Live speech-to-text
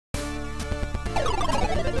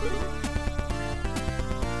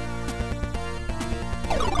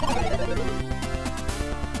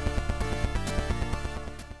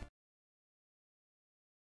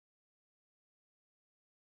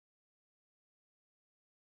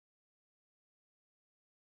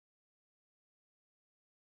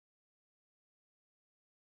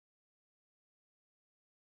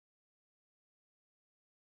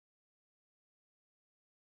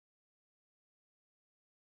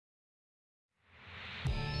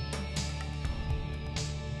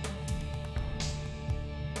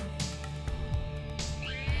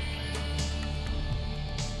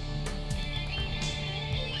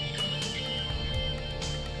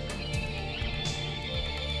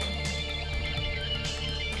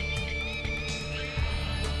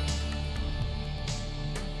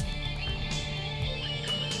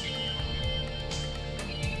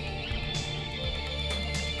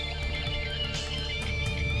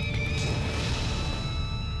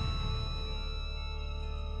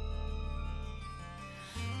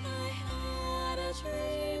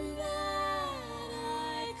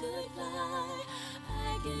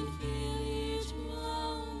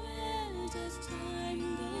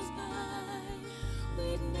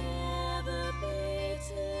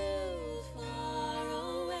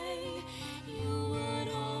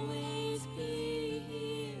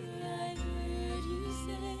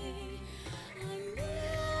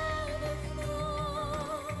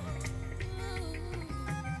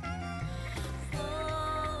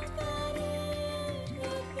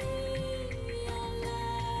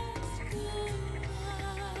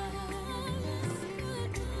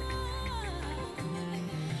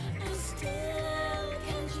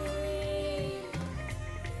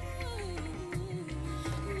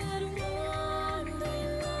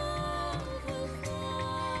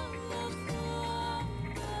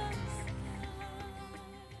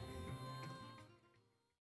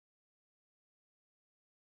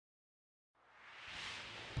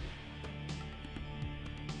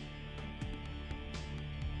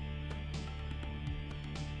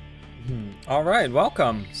All right,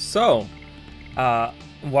 welcome.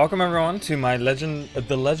 Welcome everyone to my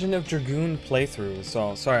The Legend of Dragoon playthrough.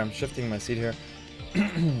 So, sorry, I'm shifting my seat here.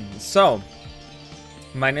 So,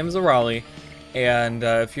 my name is Arali, and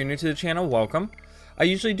if you're new to the channel, welcome. I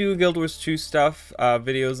usually do Guild Wars 2 stuff,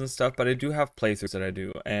 videos and stuff, but I do have playthroughs that I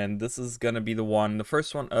do, and this is gonna be the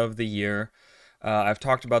first one of the year. I've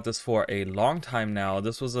talked about this for a long time now.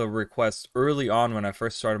 This was a request early on when I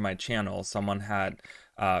first started my channel. Someone had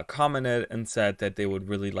commented and said that they would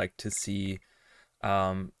really like to see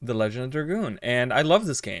The Legend of Dragoon, and I love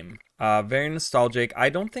this game. Very nostalgic. I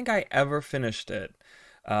don't think I ever finished it.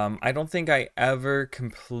 I don't think I ever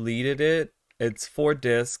completed it. It's 4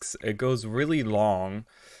 discs. It goes really long.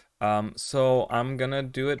 So I'm gonna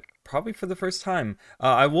do it probably for the first time.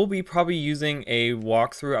 I will be probably using a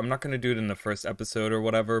walkthrough. I'm not gonna do it in the first episode or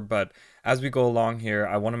whatever, but as we go along here,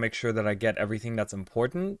 I want to make sure that I get everything that's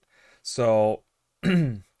important. So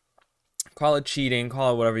call it cheating,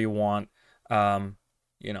 call it whatever you want.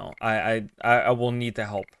 You know, I will need the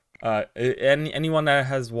help. Anyone that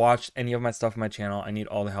has watched any of my stuff on my channel, I need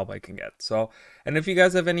all the help I can get. So, and if you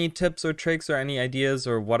guys have any tips or tricks or any ideas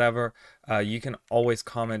or whatever, you can always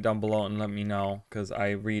comment down below and let me know, because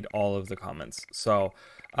I read all of the comments. So,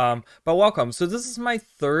 but welcome. So this is my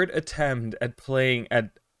third attempt at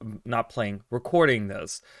recording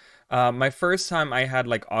this. My first time I had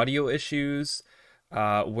like audio issues,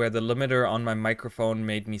 where the limiter on my microphone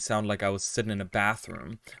made me sound like I was sitting in a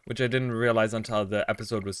bathroom, which I didn't realize until the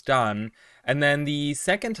episode was done. And then the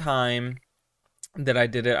second time that I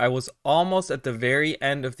did it, I was almost at the very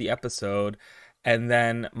end of the episode, and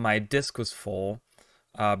then my disc was full,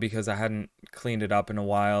 because I hadn't cleaned it up in a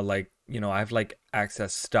while. Like, you know, I have like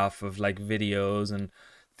access stuff of like videos and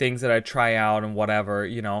things that I try out and whatever,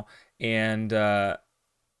 you know, and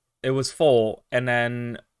it was full, and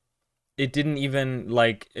then it didn't even,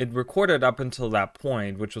 like, it recorded up until that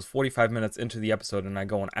point, which was 45 minutes into the episode, and I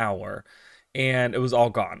go an hour, and it was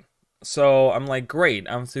all gone. So I'm like, great,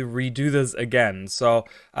 I'm to redo this again. So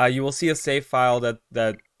you will see a save file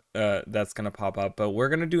that's gonna pop up, but we're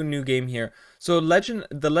gonna do a new game here. So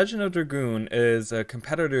The Legend of Dragoon is a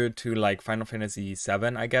competitor to like Final Fantasy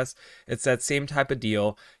VII, I guess. It's that same type of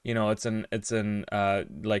deal. You know, it's an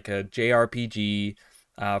like a JRPG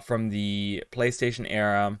from the PlayStation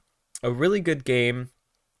era. A really good game,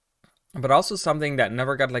 but also something that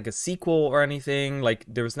never got like a sequel or anything. Like,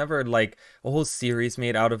 there was never like a whole series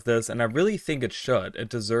made out of this, and I really think it should. It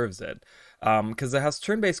deserves it, because it has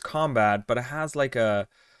turn-based combat, but it has like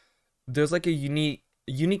there's like a unique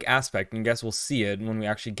aspect, and I guess we'll see it when we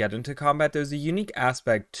actually get into combat. There's a unique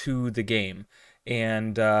aspect to the game,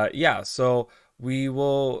 and yeah, so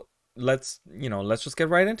let's just get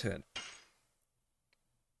right into it.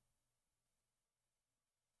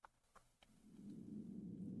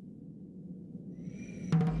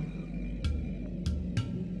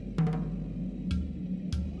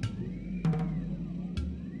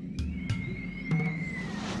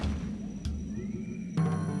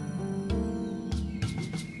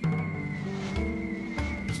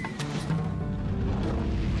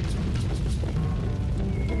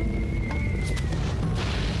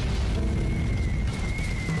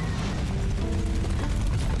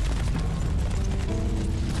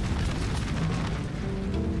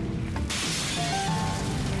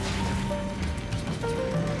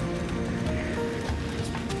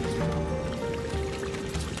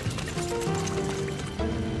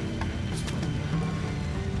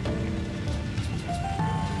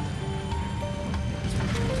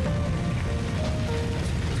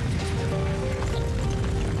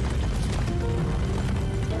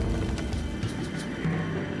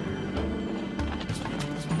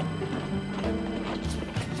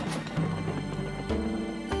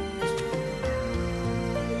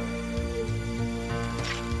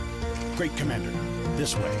 Great Commander,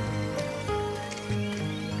 this way.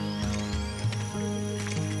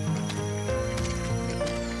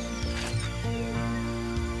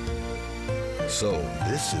 So,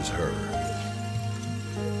 this is her.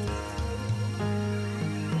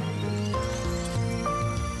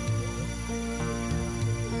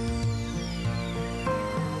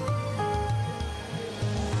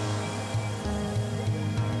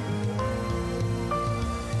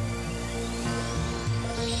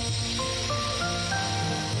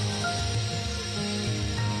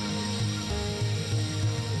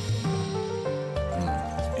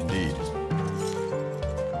 Indeed.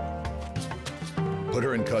 Put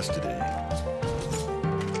her in custody.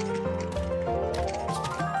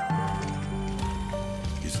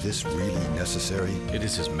 Is this really necessary? It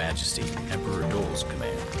is His Majesty, Emperor Dole's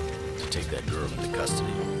command to take that girl into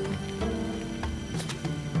custody.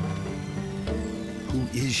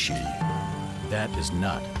 is she? That is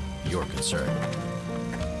not your concern.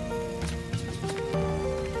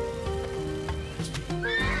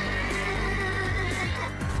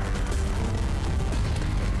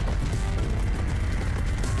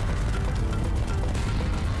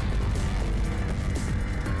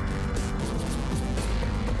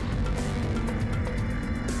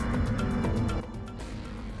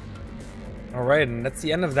 Alright, and that's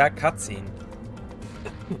the end of that cutscene.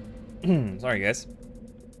 Sorry, guys.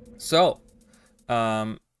 So,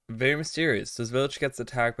 very mysterious. This village gets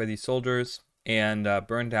attacked by these soldiers and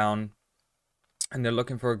burned down, and they're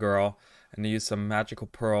looking for a girl, and they use some magical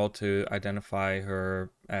pearl to identify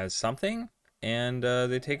her as something, and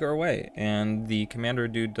they take her away. And the commander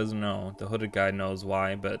dude doesn't know. The hooded guy knows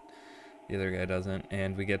why, but the other guy doesn't,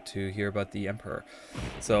 and we get to hear about the emperor.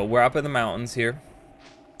 So we're up in the mountains here.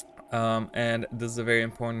 And this is a very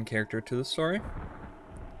important character to the story.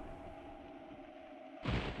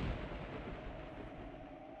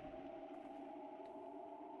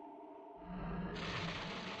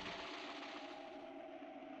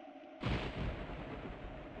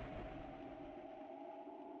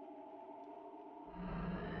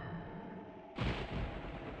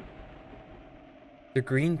 The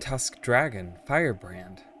green tusked dragon,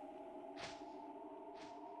 Firebrand.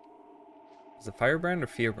 Is it Firebrand or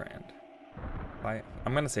Fearbrand?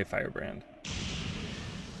 I'm gonna say Firebrand.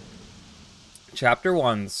 Chapter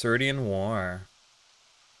 1, Serdian War.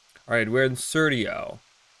 Alright, we're in Serdio.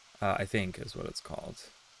 I think is what it's called.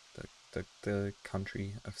 The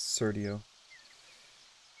country of Serdio.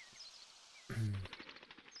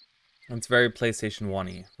 It's very PlayStation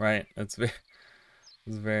 1-y, right? It's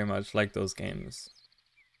very much like those games.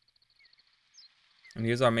 And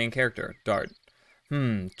here's our main character, Dart.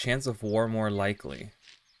 Chance of war more likely.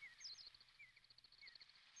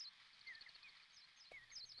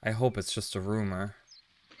 I hope it's just a rumor.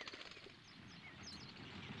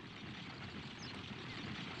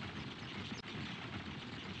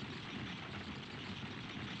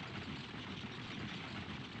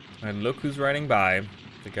 And look who's riding by.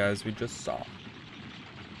 The guys we just saw.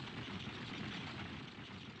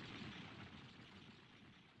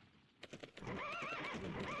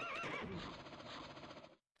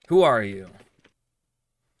 Who are you?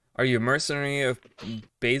 Are you a mercenary of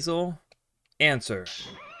Basil? Answer.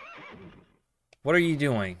 What are you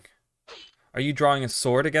doing? Are you drawing a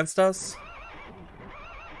sword against us?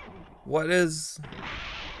 What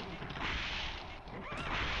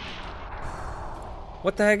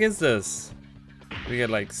the heck is this? We get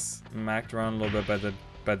like smacked around a little bit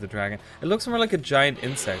by the dragon. It looks more like a giant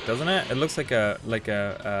insect, doesn't it? It looks like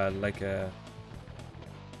a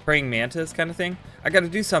praying mantis kind of thing. I gotta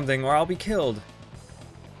do something or I'll be killed.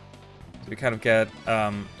 So we kind of get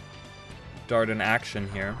Dart in action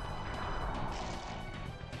here.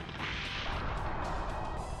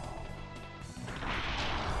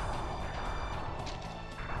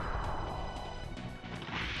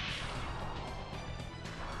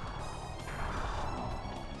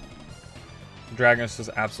 The dragon is just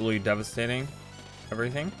absolutely devastating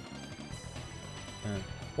everything. And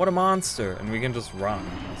what a monster! And we can just run.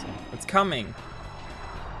 It's coming.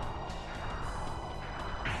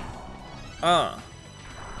 And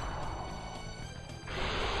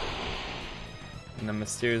the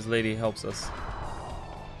mysterious lady helps us.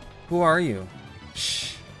 Who are you?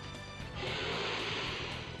 Shh.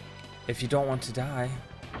 If you don't want to die.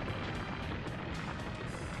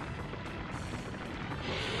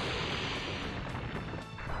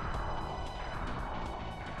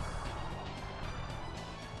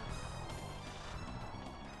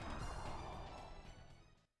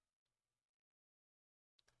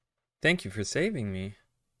 Thank you for saving me.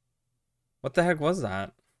 What the heck was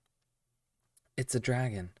that? It's a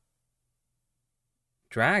dragon.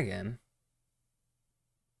 Dragon?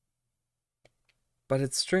 But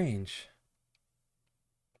it's strange.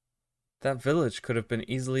 That village could have been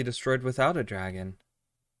easily destroyed without a dragon.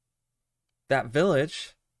 That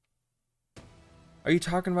village? Are you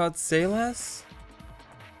talking about Salas?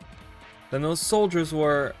 Then those soldiers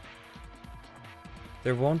were...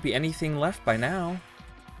 There won't be anything left by now.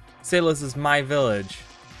 Salas is my village.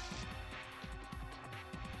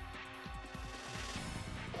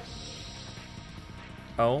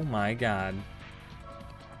 Oh my god.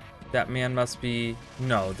 That man must be...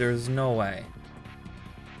 No, there's no way.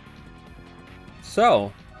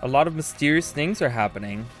 So, a lot of mysterious things are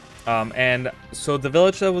happening. And so the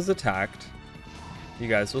village that was attacked, you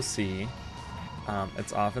guys will see,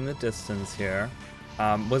 it's off in the distance here,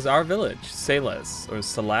 was our village, Salas, or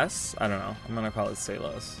Celeste? I don't know. I'm gonna call it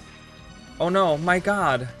Salas. Oh no, my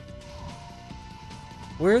god.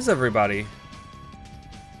 Where is everybody?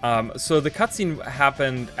 So the cutscene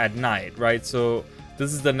happened at night, right? So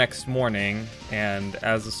this is the next morning, and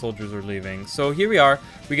as the soldiers are leaving. So here we are.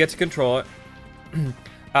 We get to control it.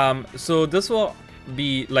 So this will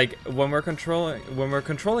be like when we're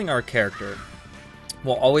controlling our character,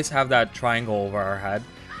 we'll always have that triangle over our head,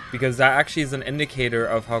 because that actually is an indicator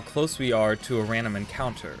of how close we are to a random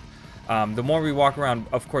encounter. The more we walk around,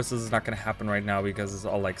 of course this is not going to happen right now because it's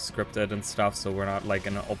all like scripted and stuff, so we're not like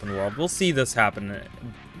in an open world. We'll see this happen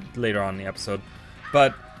later on in the episode,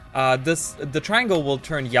 but the triangle will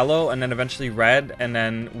turn yellow and then eventually red, and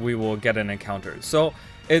then we will get an encounter. So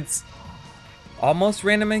it's almost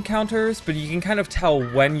random encounters, but you can kind of tell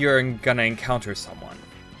when you're gonna encounter someone,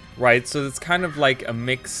 right? So it's kind of like a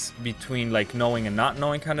mix between like knowing and not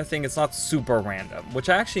knowing kind of thing. It's not super random, which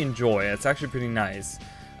I actually enjoy. It's actually pretty nice,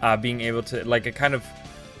 being able to, like, it kind of,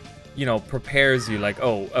 you know, prepares you like,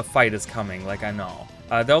 oh, a fight is coming, like I know.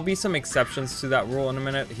 There'll be some exceptions to that rule in a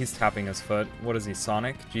minute. He's tapping his foot. What is he,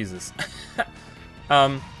 Sonic? Jesus.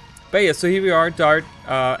 But yeah, so here we are, Dart,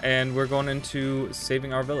 and we're going into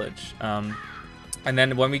saving our village. And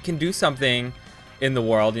then when we can do something in the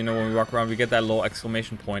world, you know, when we walk around, we get that little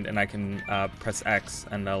exclamation point, and I can press X,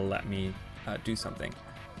 and that'll let me do something.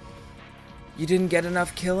 You didn't get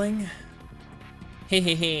enough killing?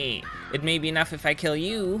 Hehehe, it may be enough if I kill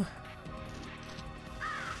you.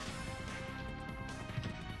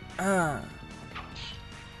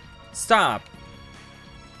 Stop.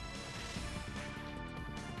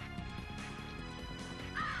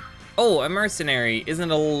 Oh, a mercenary.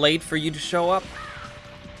 Isn't it a little late for you to show up?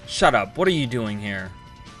 Shut up. What are you doing here?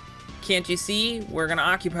 Can't you see? We're gonna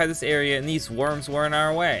occupy this area and these worms were in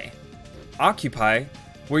our way. Occupy?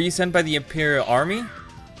 Were you sent by the Imperial Army?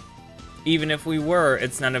 Even if we were,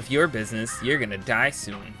 it's none of your business. You're gonna die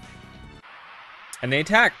soon. And they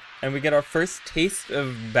attack. And we get our first taste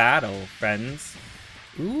of battle, friends.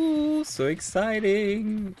 Ooh, so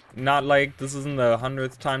exciting. Not like this isn't the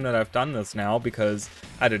 100th time that I've done this now, because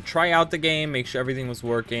I had to try out the game, make sure everything was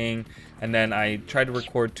working, and then I tried to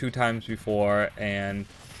record 2 times before, and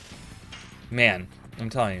man,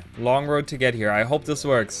 I'm telling you, long road to get here. I hope this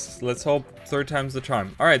works. Let's hope 3rd time's the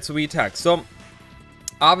charm. Alright, so we attack. So,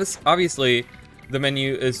 obviously, the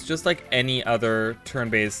menu is just like any other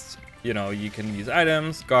turn-based. You know, you can use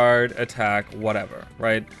items, guard, attack, whatever,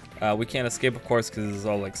 right? We can't escape, of course, because it's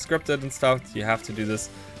all like scripted and stuff. You have to do this.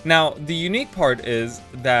 Now, the unique part is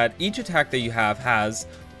that each attack that you have has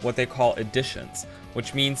what they call additions,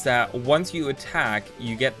 which means that once you attack,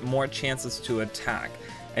 you get more chances to attack,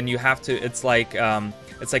 and you have to. It's like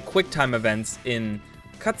quick time events in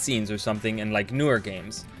cutscenes or something in like newer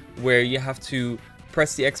games, where you have to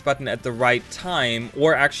press the X button at the right time,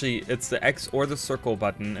 or actually it's the X or the circle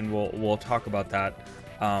button, and we'll talk about that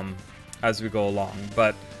as we go along.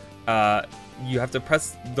 But you have to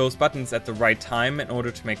press those buttons at the right time in order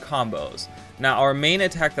to make combos. Now our main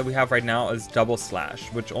attack that we have right now is double slash,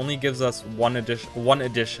 which only gives us one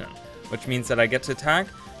addition, which means that I get to attack,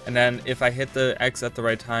 and then if I hit the X at the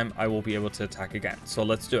right time, I will be able to attack again. So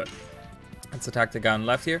let's do it. Let's attack the guy on the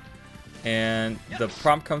left here. And the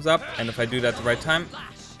prompt comes up, and if I do that at the right time,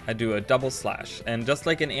 I do a double slash. And just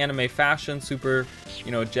like in anime fashion, super,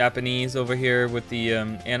 you know, Japanese over here with the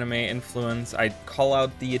anime influence, I call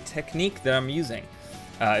out the technique that I'm using,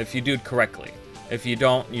 if you do it correctly. If you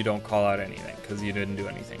don't, you don't call out anything, because you didn't do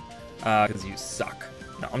anything, because you suck.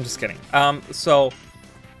 No, I'm just kidding. So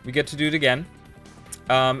we get to do it again,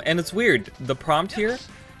 and it's weird. The prompt here,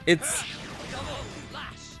 it's,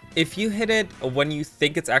 if you hit it when you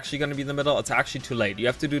think it's actually going to be in the middle, it's actually too late. You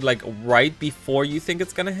have to do like right before you think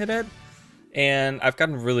it's going to hit it. And I've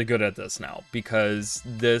gotten really good at this now, because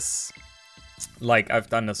this, like, I've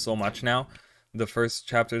done this so much now. The first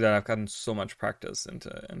chapter that I've gotten so much practice into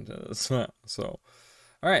this. So,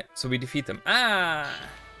 all right, so we defeat them. Ah,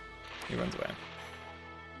 he runs away.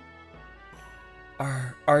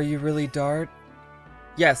 Are you really Dart?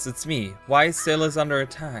 Yes, it's me. Why is Sailors under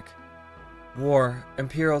attack? War.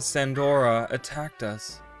 Imperial Sandora attacked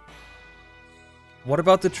us. What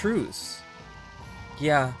about the truce?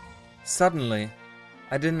 Yeah, suddenly.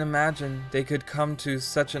 I didn't imagine they could come to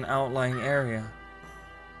such an outlying area.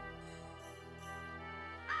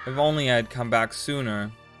 If only I'd come back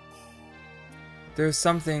sooner. There's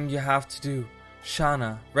something you have to do.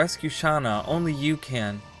 Shana. Rescue Shana. Only you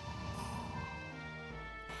can.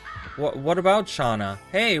 What about Shana?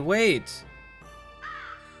 Hey, wait!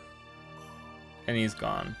 And he's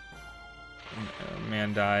gone. A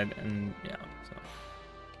man died, and yeah, so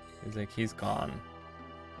he's like, he's gone,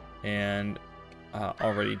 and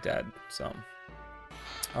already dead. So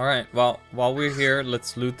Alright, well, while we're here,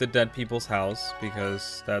 let's loot the dead people's house,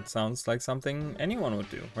 because that sounds like something anyone would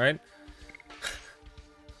do, right?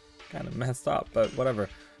 Kind of messed up, but whatever.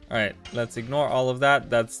 Alright, let's ignore all of that.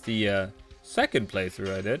 That's the second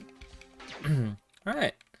playthrough I did.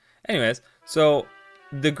 Alright. Anyways, so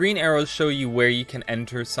the green arrows show you where you can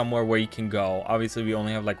enter, somewhere where you can go. Obviously, we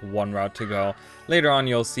only have like one route to go. Later on,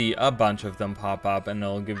 you'll see a bunch of them pop up, and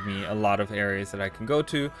they'll give me a lot of areas that I can go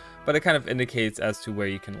to, but it kind of indicates as to where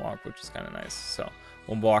you can walk, which is kind of nice. So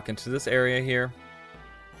we'll walk into this area here,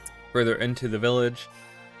 further into the village,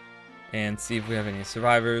 and see if we have any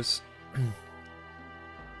survivors.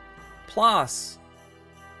 Plos!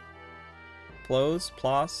 Plos?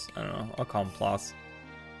 Plos? I don't know. I'll call him Plos.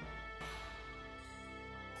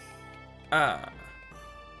 Ah.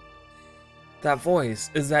 That voice.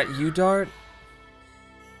 Is that you, Dart?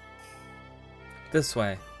 This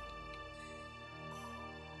way.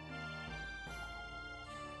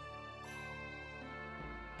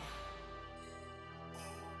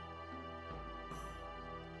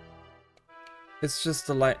 It's just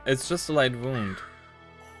a light wound.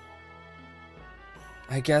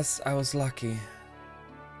 I guess I was lucky.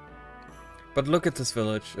 But look at this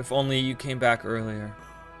village. If only you came back earlier.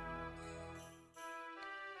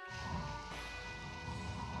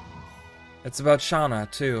 It's about Shauna,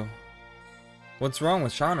 too. What's wrong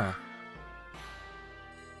with Shauna?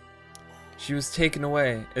 She was taken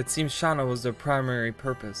away. It seems Shauna was their primary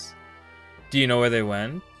purpose. Do you know where they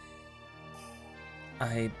went?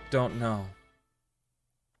 I don't know.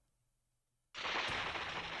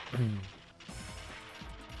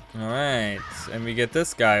 Alright, and we get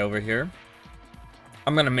this guy over here.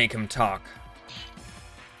 I'm gonna make him talk.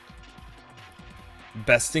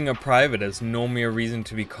 Besting a private is no mere reason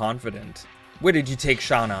to be confident. Where did you take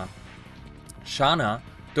Shauna? Shauna?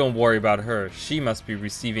 Don't worry about her. She must be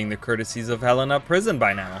receiving the courtesies of Helena prison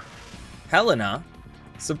by now. Helena?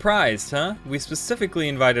 Surprised, huh? We specifically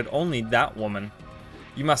invited only that woman.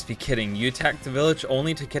 You must be kidding. You attacked the village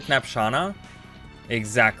only to kidnap Shauna?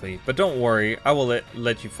 Exactly, but don't worry, I will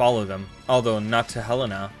let you follow them. Although not to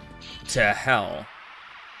Helena. To hell.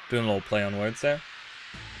 Doing a little play on words there.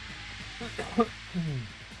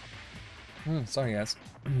 Sorry guys.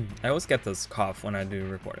 I always get this cough when I do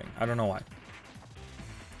recording. I don't know why.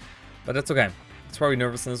 But it's okay. It's probably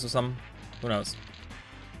nervousness or something. Who knows?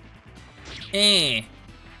 Eh.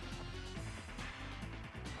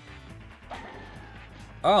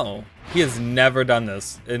 Oh, he has never done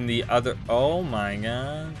this in the other. Oh my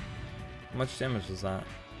god. How much damage was that?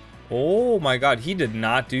 Oh my god, he did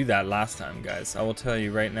not do that last time, guys. I will tell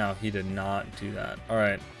you right now, he did not do that.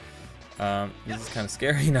 Alright. This is kind of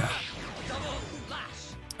scary now.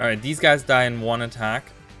 Alright, these guys die in one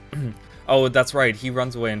attack. Oh, that's right. He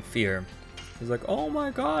runs away in fear. He's like, oh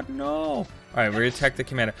my god, no. Alright, we're gonna attack the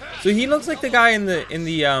commander. So he looks like the guy in the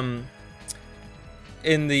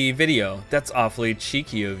video. That's awfully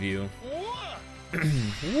cheeky of you.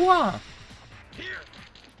 Wah.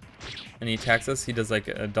 And he attacks us. He does like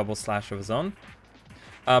a double slash of his own.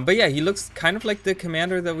 But yeah, he looks kind of like the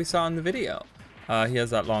commander that we saw in the video. He has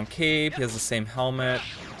that long cape. He has the same helmet.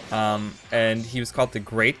 And he was called the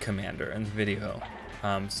Great Commander in the video.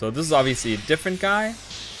 So this is obviously a different guy.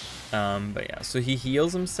 But yeah, so he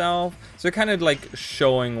heals himself. So they're kind of like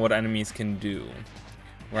showing what enemies can do.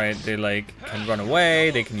 Right? They like can run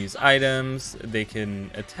away. They can use items. They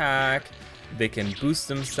can attack. They can boost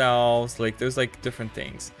themselves. Like there's like different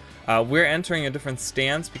things. We're entering a different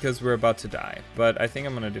stance because we're about to die. But I think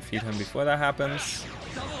I'm going to defeat him before that happens.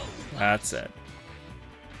 That's it.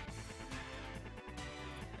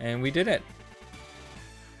 And we did it.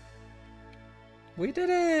 We did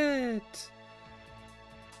it!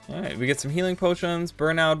 Alright, we get some healing potions.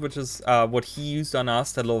 Burnout, which is what he used on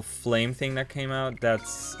us. That little flame thing that came out.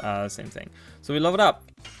 That's the same thing. So we leveled up.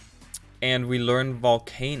 And we learned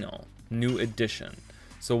Volcano. New edition.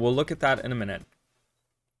 So we'll look at that in a minute.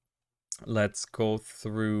 Let's go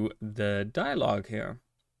through the dialogue here.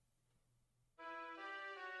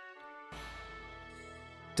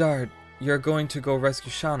 Dart, you're going to go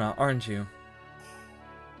rescue Shauna, aren't you?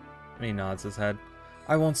 And he nods his head.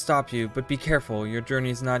 I won't stop you, but be careful. Your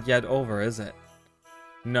journey's not yet over, is it?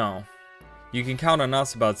 No. You can count on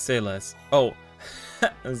us about Salas. Oh,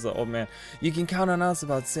 this is the old man. You can count on us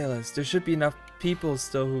about Salas. There should be enough people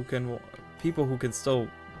still who can still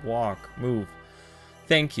walk, move.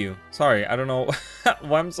 Thank you. Sorry, I don't know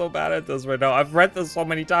why I'm so bad at this right now. I've read this so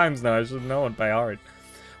many times now. I should know it by heart.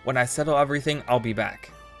 When I settle everything, I'll be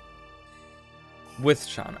back. With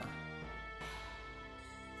Shauna.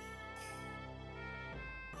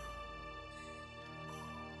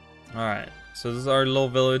 Alright, so this is our little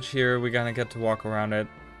village here. We gotta get to walk around it.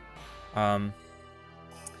 One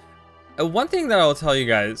thing that I'll tell you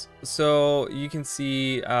guys, so you can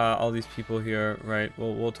see all these people here, right?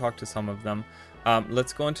 We'll talk to some of them.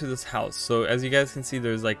 Let's go into this house. So as you guys can see,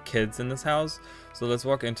 there's like kids in this house. So let's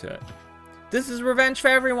walk into it. This is revenge for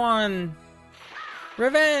everyone.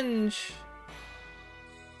 Revenge.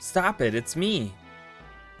 Stop it, it's me.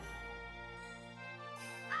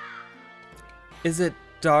 Is it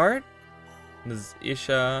Dart? This is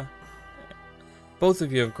Isha. Both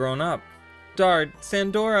of you have grown up. Dart,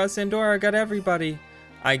 Sandora got everybody.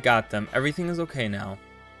 I got them. Everything is okay now.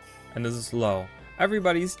 And this is Low.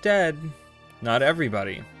 Everybody's dead. Not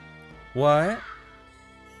everybody. What?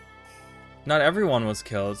 Not everyone was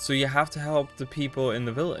killed, so you have to help the people in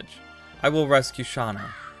the village. I will rescue Shauna.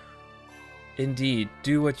 Indeed,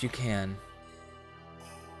 do what you can.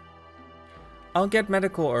 I'll get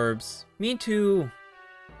medical herbs. Me too.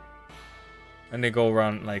 And they go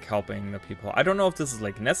around like helping the people. I don't know if this is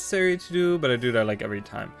like necessary to do, but I do that like every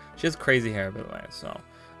time. She has crazy hair, by the way, so.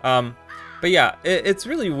 But yeah, it's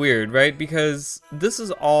really weird, right? Because this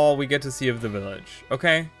is all we get to see of the village,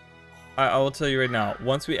 okay? I will tell you right now,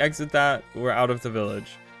 once we exit that, we're out of the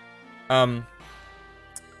village.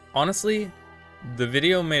 Honestly, the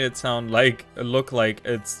video made it look like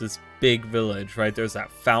it's this big village, right? There's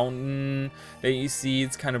that fountain that you see,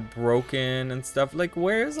 it's kind of broken and stuff. Like,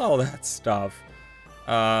 where's all that stuff?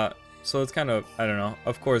 So it's kind of, I don't know.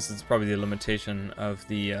 Of course, it's probably the limitation of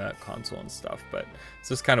the console and stuff, but it's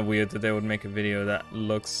just kind of weird that they would make a video that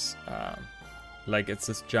looks like it's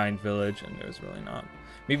this giant village and there's really not.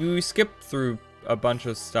 Maybe we skipped through a bunch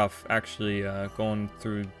of stuff actually going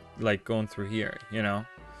through here, you know?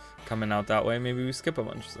 Coming out that way. Maybe we skip a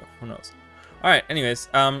bunch of stuff. Who knows? Alright, anyways,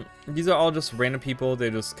 these are all just random people.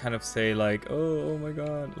 They just kind of say like, oh my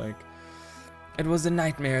god, like, it was a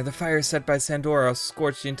nightmare. The fire set by Sandora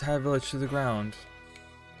scorched the entire village to the ground.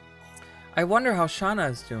 I wonder how Shauna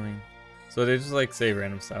is doing. So they just like say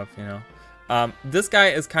random stuff, you know. This guy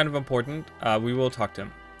is kind of important. We will talk to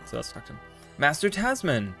him. So let's talk to him. Master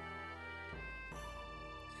Tasman.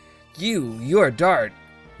 You're Dart.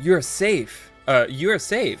 You're safe. You're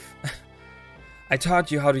safe. I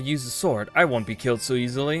taught you how to use the sword. I won't be killed so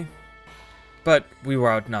easily. But we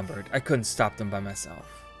were outnumbered. I couldn't stop them by myself.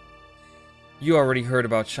 You already heard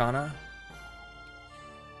about Shauna?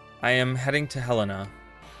 I am heading to Helena.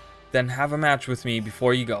 Then have a match with me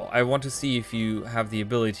before you go. I want to see if you have the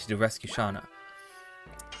ability to rescue Shauna.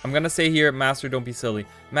 I'm gonna say here, Master, don't be silly.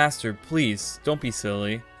 Master, please, don't be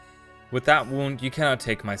silly. With that wound, you cannot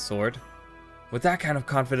take my sword. With that kind of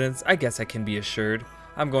confidence, I guess I can be assured.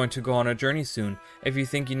 I'm going to go on a journey soon. If you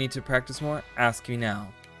think you need to practice more, ask me now.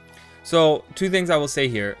 So, two things I will say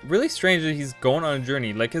here. Really strange that he's going on a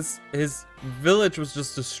journey. Like, his village was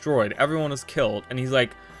just destroyed. Everyone was killed. And he's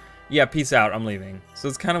like, yeah, peace out, I'm leaving. So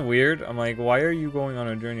it's kind of weird. I'm like, why are you going on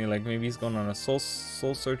a journey? Like, maybe he's going on a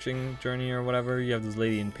soul-searching journey or whatever. You have this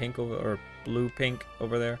lady in pink or blue-pink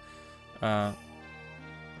over there.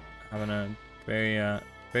 Having a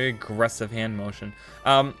very aggressive hand motion.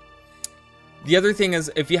 The other thing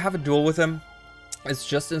is, if you have a duel with him, it's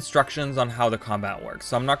just instructions on how the combat works.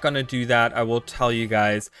 So I'm not going to do that. I will tell you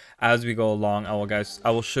guys as we go along.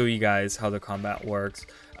 I will show you guys how the combat works.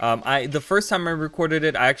 The first time I recorded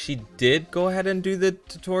it, I actually did go ahead and do the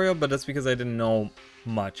tutorial, but that's because I didn't know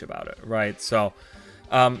much about it, right? So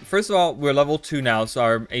first of all, we're level 2 now, so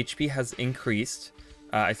our HP has increased.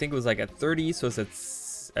 I think it was like at 30, so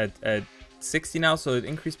it's at 60 now, so it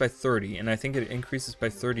increased by 30, and I think it increases by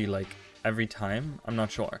 30 like every time. I'm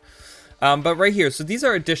not sure. But right here, so these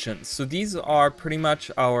are additions. So these are pretty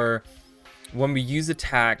much our, when we use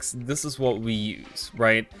attacks, this is what we use,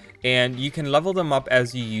 right? And you can level them up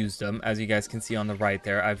as you use them, as you guys can see on the right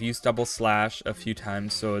there. I've used double slash a few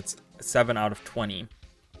times, so it's 7 out of 20,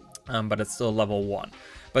 but it's still level 1.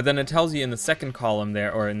 But then it tells you in the second column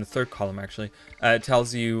there, or in the third column actually, it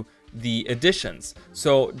tells you the additions.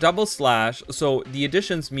 So double slash, so the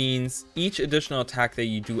additions means each additional attack that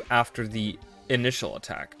you do after the initial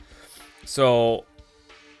attack. So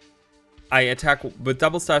I attack with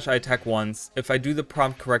double slash, I attack once. If I do the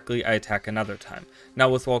prompt correctly, I attack another time. Now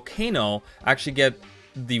with Volcano, I actually get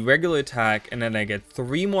the regular attack, and then I get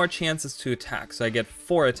 3 more chances to attack, so I get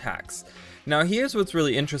 4 attacks. Now here's what's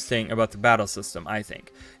really interesting about the battle system, I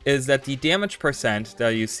think, is that the damage percent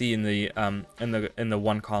that you see in the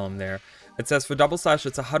one column there, it says for double slash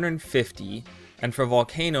it's 150, and for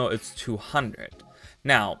Volcano it's 200.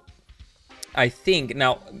 Now I think,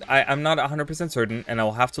 I'm not 100% certain, and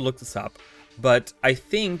I'll have to look this up, but I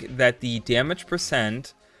think that the damage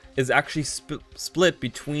percent is actually split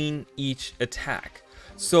between each attack.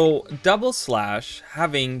 So double slash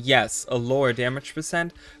having, yes, a lower damage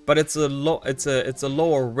percent, but it's a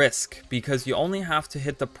lower risk because you only have to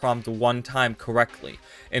hit the prompt one time correctly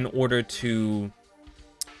in order to,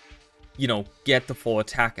 you know, get the full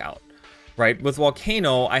attack out, right? With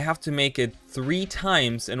Volcano, I have to make it 3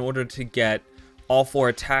 times in order to get all 4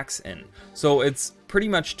 attacks in. So it's pretty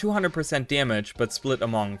much 200% damage, but split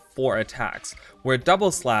among 4 attacks, where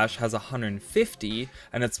double slash has 150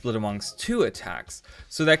 and it's split amongst 2 attacks.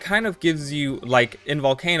 So that kind of gives you, like in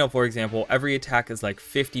Volcano, for example, every attack is like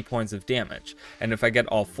 50 points of damage. And if I get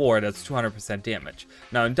all 4, that's 200% damage.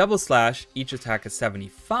 Now in double slash, each attack is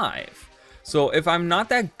 75. So if I'm not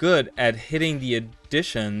that good at hitting the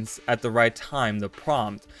additions at the right time, the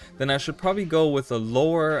prompt, then I should probably go with a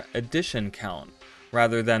lower addition count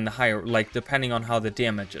rather than the higher, like depending on how the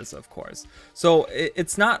damage is, of course. So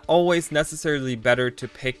it's not always necessarily better to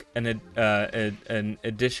pick an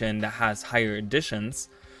addition that has higher additions,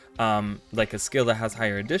 like a skill that has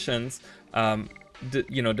higher additions,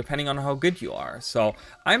 you know, depending on how good you are. So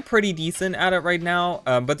I'm pretty decent at it right now,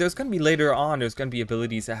 but there's going to be later on, there's going to be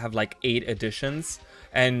abilities that have like 8 additions,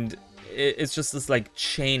 and it's just this like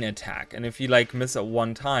chain attack, and if you like miss at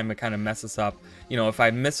one time, it kind of messes up. You know, if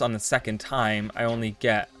I miss on the second time, I only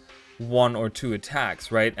get 1 or 2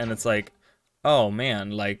 attacks, right? And it's like, oh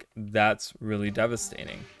man, like that's really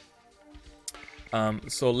devastating.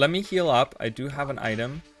 So let me heal up. I do have an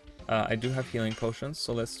item. I do have healing potions,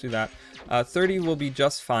 so let's do that. 30 will be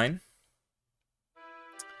just fine.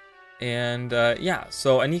 And yeah,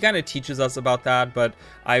 so, and he kind of teaches us about that, but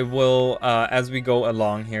I will, as we go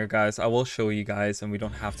along here, guys, I will show you guys, and we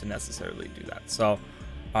don't have to necessarily do that. So,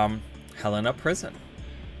 Helena Prison.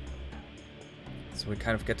 So we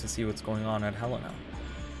kind of get to see what's going on at Helena,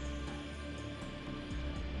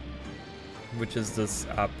 which is this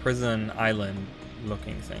prison island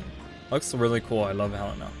looking thing. Looks really cool. I love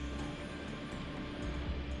Helena.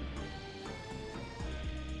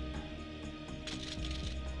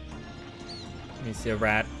 You see a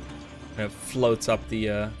rat, and it floats up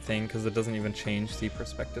the thing because it doesn't even change the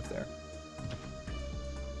perspective there.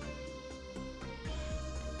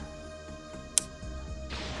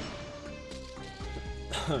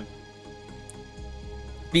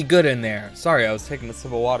 Be good in there. Sorry, I was taking a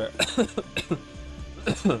sip of water.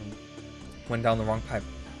 Went down the wrong pipe.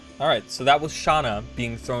 Alright, so that was Shauna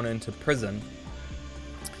being thrown into prison.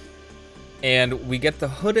 And we get the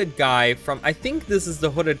hooded guy from, I think this is the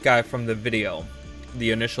hooded guy from the video,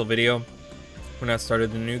 the initial video when I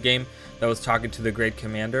started the new game that was talking to the Great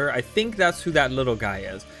Commander. I think that's who that little guy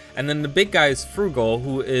is. And then the big guy is Frugal,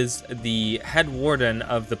 who is the head warden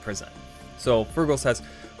of the prison. So Frugal says,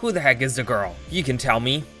 "Who the heck is the girl? You can tell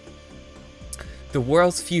me." "The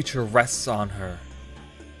world's future rests on her."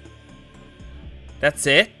 "That's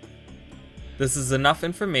it? This is enough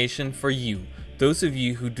information for you. Those of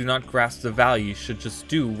you who do not grasp the value should just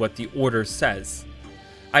do what the order says."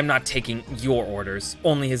 "I'm not taking your orders.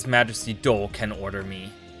 Only His Majesty Dole can order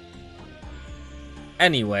me."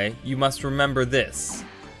 "Anyway, you must remember this.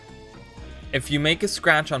 If you make a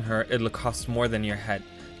scratch on her, it'll cost more than your head.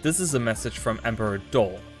 This is a message from Emperor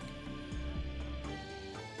Dole."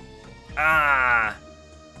 Ah!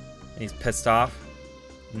 And he's pissed off.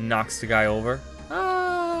 Knocks the guy over.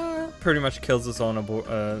 Ah! Pretty much kills his own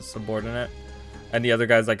subordinate. And the other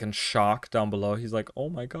guy's like in shock down below. He's like, oh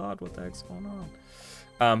my god, what the heck's going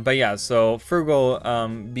on? But yeah, so Frugal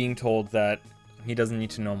being told that he doesn't need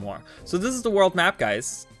to know more. So this is the world map,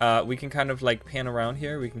 guys. We can kind of like pan around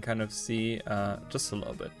here. We can kind of see just a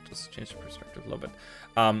little bit. Just change the perspective a little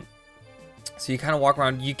bit. So you kind of walk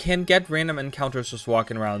around. You can get random encounters just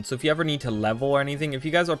walking around. So if you ever need to level or anything, if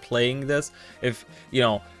you guys are playing this, if, you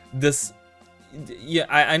know, this... Yeah,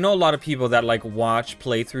 I know a lot of people that like watch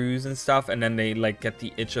playthroughs and stuff, and then they like get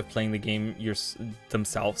the itch of playing the game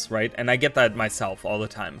themselves, right? And I get that myself all the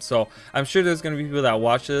time. So I'm sure there's going to be people that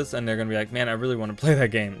watch this and they're going to be like, man, I really want to play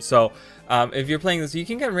that game. So if you're playing this, you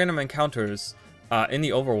can get random encounters in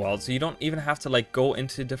the overworld, so you don't even have to like go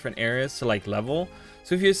into different areas to like level.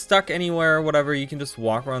 So if you're stuck anywhere or whatever, you can just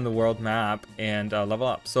walk around the world map and level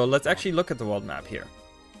up. So let's actually look at the world map here.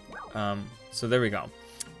 So there we go.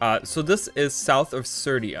 So this is south of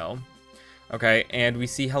Serdio, okay, and we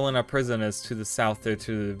see Helena Prison is to the south there,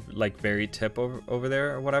 to the like very tip over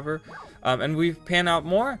there or whatever. And we've panned out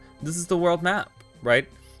more. This is the world map, right?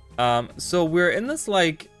 So we're in this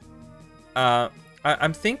like,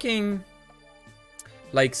 I'm thinking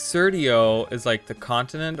like Serdio is like the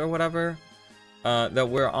continent or whatever that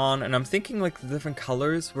we're on, and I'm thinking like the different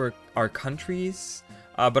colors were our countries.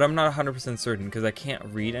 but I'm not 100% certain because I can't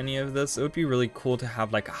read any of this. It would be really cool to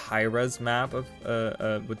have like a high-res map of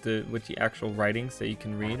with the actual writings that you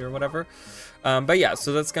can read or whatever. But yeah,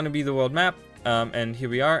 so that's gonna be the world map. And here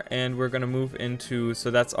we are, and we're gonna move into,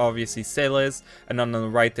 so that's obviously Celes, and on the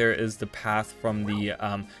right there is the path from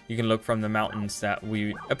the, you can look from the mountains that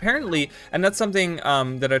we apparently, and that's something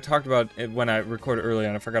that I talked about when I recorded earlier,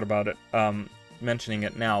 and I forgot about it, mentioning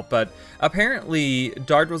it now, but apparently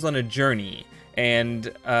Dart was on a journey,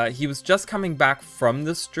 and he was just coming back from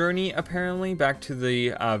this journey, apparently, back to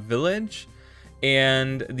the village.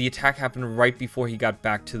 And the attack happened right before he got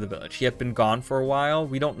back to the village. He had been gone for a while.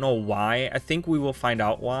 We don't know why. I think we will find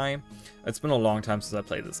out why. It's been a long time since I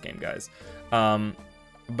played this game, guys.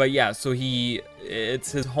 But yeah, so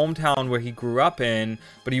it's his hometown where he grew up in,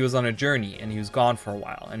 but he was on a journey and he was gone for a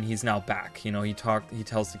while, and he's now back. You know, he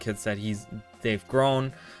tells the kids that they've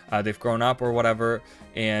grown up or whatever,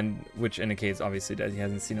 and which indicates obviously that he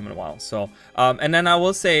hasn't seen them in a while. So, and then I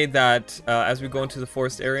will say that as we go into the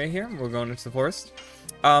forest area here, we're going into the forest.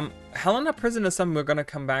 Helena Prison is something we're going to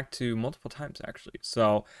come back to multiple times, actually.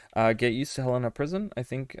 So get used to Helena Prison. I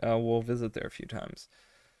think we'll visit there a few times.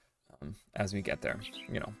 As we get there,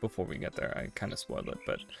 you know, before we get there, I kind of spoiled it,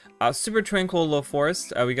 but super tranquil little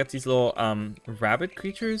forest. We got these little rabbit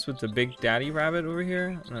creatures with the big daddy rabbit over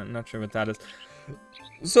here. I'm not sure what that is.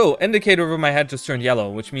 So indicator over my head just turned yellow,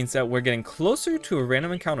 which means that we're getting closer to a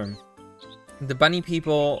random encounter. The bunny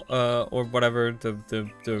people or whatever,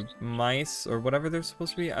 the mice or whatever they're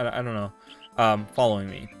supposed to be, I don't know, following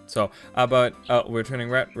me. So but we're turning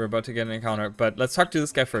red, we're about to get an encounter, but let's talk to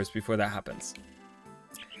this guy first before that happens.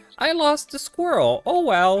 I lost a squirrel. Oh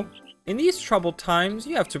well. In these troubled times,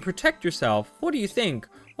 you have to protect yourself. What do you think?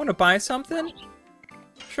 Want to buy something?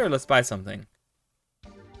 Sure, let's buy something.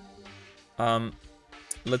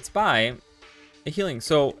 Let's buy a healing.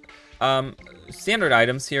 So, standard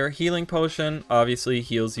items here. Healing potion obviously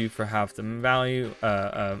heals you for half the value,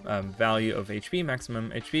 value of HP,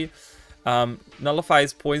 maximum HP.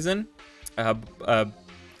 Nullifies poison.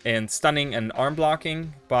 And stunning and arm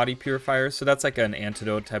blocking, body purifier, so that's like an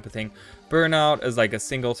antidote type of thing. Burnout is like a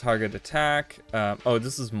single target attack. Oh,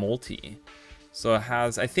 this is multi, so it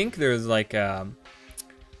has, I think there's like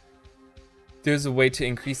there's a way to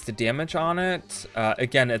increase the damage on it.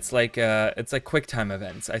 Again, it's like quick time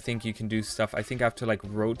events. I think you can do stuff. I think I have to like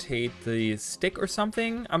rotate the stick or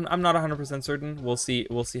something. I'm not 100% certain. We'll see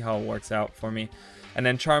how it works out for me. And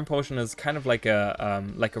then charm potion is kind of like a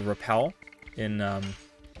repel in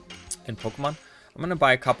Pokemon. I'm gonna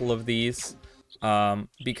buy a couple of these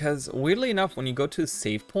because weirdly enough, when you go to a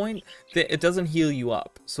save point, it doesn't heal you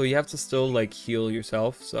up, so you have to still like heal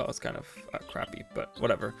yourself. So it's kind of crappy, but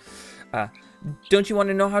whatever. Don't you want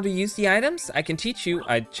to know how to use the items? I can teach you.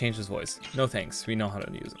 I changed his voice. No thanks. We know how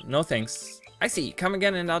to use them. No thanks. I see. Come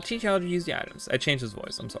again, and I'll teach you how to use the items. I changed his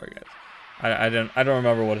voice. I'm sorry, guys. I don't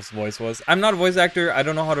remember what his voice was. I'm not a voice actor. I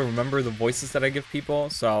don't know how to remember the voices that I give people,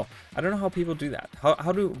 so I don't know how people do that.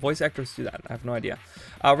 How do voice actors do that? I have no idea.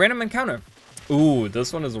 Random encounter. Ooh,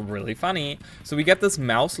 this one is really funny. So we get this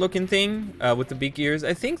mouse-looking thing with the big ears.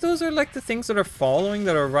 I think those are like the things that are following,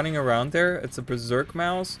 that are running around there. It's a berserk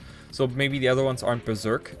mouse. So maybe the other ones aren't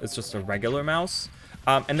berserk. It's just a regular mouse.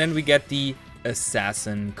 And then we get the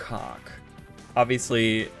assassin cock.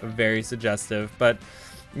 Obviously, very suggestive, but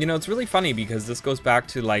you know, it's really funny because this goes back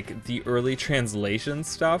to like the early translation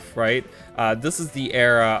stuff, right? This is the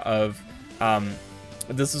era of,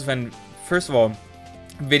 this is when, first of all,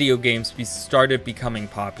 video games started becoming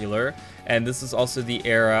popular. And this is also the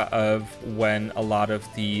era of when a lot of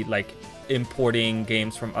the like importing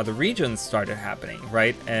games from other regions started happening,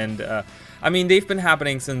 right? And I mean, they've been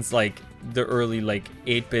happening since like the early like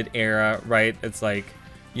 8-bit era, right? It's like,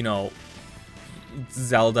 you know,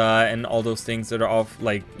 Zelda and all those things that are all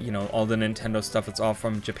like, you know, all the Nintendo stuff, it's all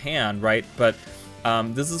from Japan, right? But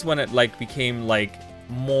this is when it like became like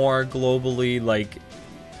more globally, like,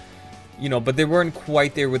 you know, but they weren't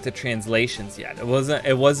quite there with the translations yet. It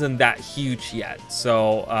wasn't that huge yet.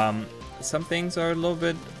 So some things are a little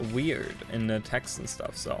bit weird in the text and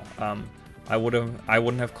stuff. So I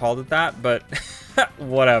wouldn't have called it that, but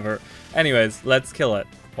whatever. Anyways, let's kill it.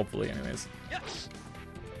 Hopefully, anyways.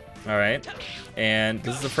 All right, and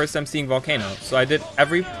this is the first time seeing Volcano. So I did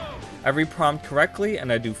every prompt correctly,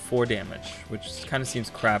 and I do 4 damage, which kind of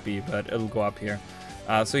seems crappy, but it'll go up here.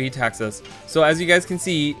 So he attacks us. So as you guys can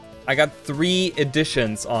see, I got 3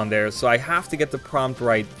 additions on there, so I have to get the prompt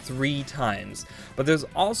right 3 times. But there's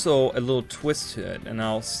also a little twist to it, and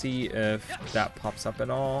I'll see if that pops up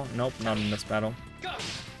at all. Nope, not in this battle.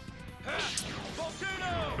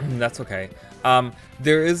 That's okay.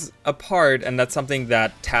 There is a part, and that's something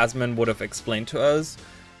that Tasman would have explained to us,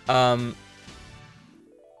 in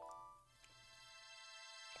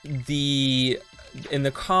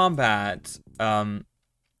the combat,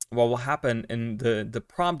 what will happen in the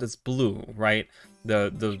prompt is blue, right?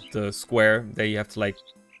 The square that you have to like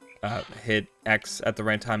hit X at the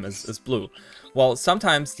right time is blue. Well,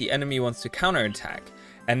 sometimes the enemy wants to counterattack,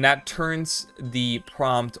 and that turns the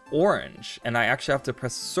prompt orange, and I actually have to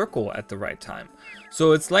press circle at the right time.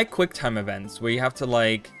 So it's like quick time events where you have to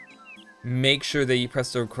like make sure that you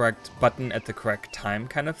press the correct button at the correct time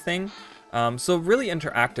kind of thing. So really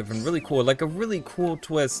interactive and really cool, like a really cool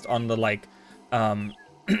twist on the like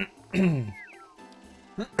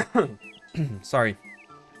sorry,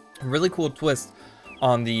 a really cool twist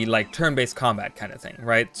on the like turn-based combat kind of thing,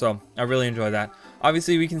 right? So I really enjoy that.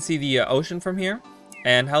 Obviously we can see the ocean from here,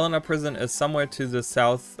 and Helena Prison is somewhere to the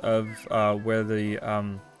south of where the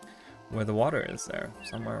water is there,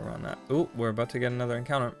 somewhere around that. Ooh, we're about to get another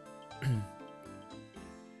encounter.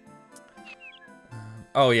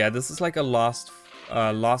 Oh yeah, this is like a lost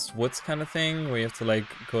woods kind of thing where you have to like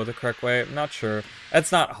go the correct way. I'm not sure.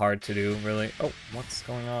 It's not hard to do, really. Oh, what's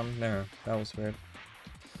going on there? That was weird.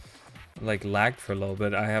 Like lagged for a little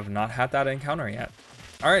bit. I have not had that encounter yet.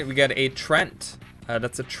 All right, we get a Trent.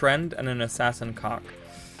 That's a Trend and an Assassin Cock.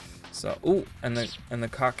 So, ooh, and the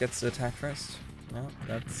cock gets to attack first. Well,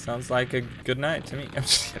 that sounds like a good night to me. I'm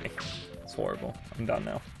just kidding. It's horrible. I'm done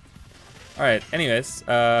now. Alright, anyways,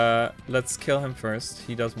 let's kill him first.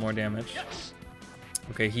 He does more damage.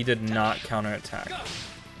 Okay, he did not counterattack.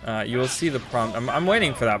 You will see the prompt. I'm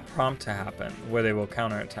waiting for that prompt to happen where they will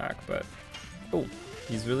counterattack, but... Oh,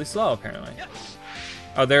 he's really slow, apparently.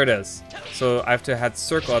 Oh, there it is. So I have to hit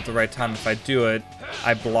circle at the right time. If I do it,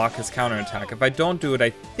 I block his counterattack. If I don't do it, I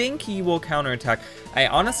think he will counterattack. I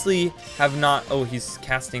honestly have not... Oh, he's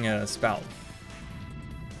casting a spell.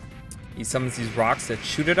 He summons these rocks that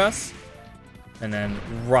shoot at us and then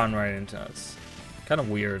run right into us. Kind of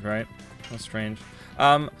weird, right? How strange.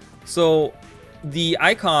 So the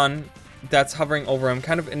icon that's hovering over him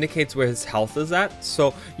kind of indicates where his health is at.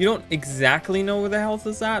 So you don't exactly know where the health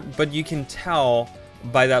is at, but you can tell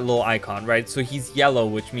by that little icon, right? So he's yellow,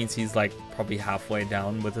 which means he's like probably halfway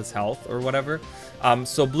down with his health or whatever.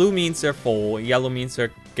 So blue means they're full, yellow means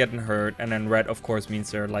they're getting hurt, and then red, of course, means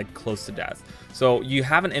they're like close to death. So you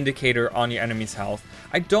have an indicator on your enemy's health.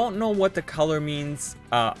 I don't know what the color means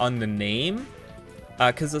on the name,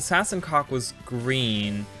 because Assassin Cock was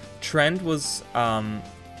green, Trend was the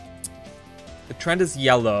Trend is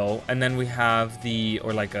yellow, and then we have the,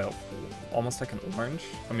 or like a almost like an orange.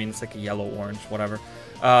 I mean, it's like a yellow orange, whatever.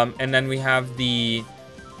 And then we have the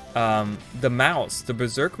mouse. The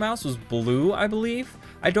Berserk mouse was blue, I believe.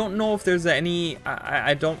 I don't know if there's any.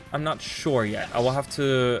 I'm not sure yet. I will have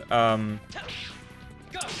to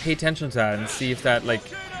pay attention to that and see if that like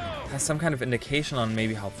has some kind of indication on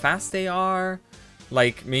maybe how fast they are.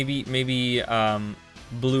 Like maybe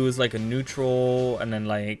blue is like a neutral, and then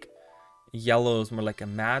like yellow is more like a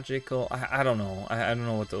magical. I don't know. I don't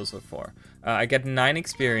know what those are for. I get 9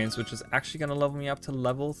 experience, which is actually going to level me up to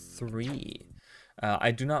level 3.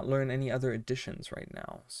 I do not learn any other additions right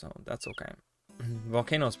now, so that's okay.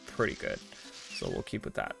 Volcano is pretty good, so we'll keep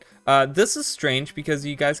with that. This is strange because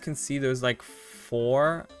you guys can see there's like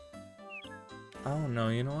 4. Oh no,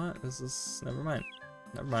 you know what? This is, never mind.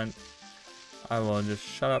 Never mind. I will just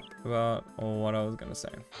shut up about what I was going to say.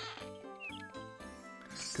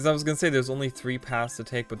 Because I was going to say there's only 3 paths to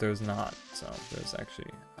take, but there's not. So there's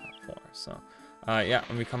actually 4. So yeah,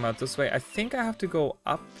 when we come out this way, I think I have to go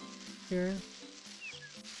up here.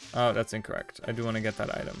 Oh, that's incorrect. I do want to get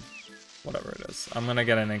that item. Whatever it is. I'm going to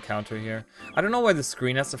get an encounter here. I don't know why the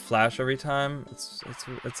screen has to flash every time.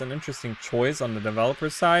 It's an interesting choice on the developer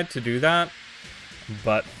side to do that.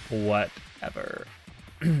 But whatever.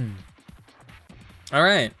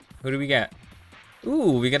 Alright, who do we get?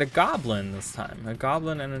 Ooh, we get a goblin this time. A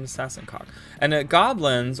goblin and an assassin cock. And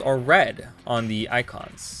goblins are red on the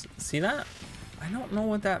icons. See that? I don't know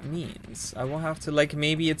what that means. I will have to, like,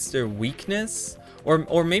 maybe it's their weakness,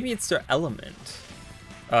 or maybe it's their element.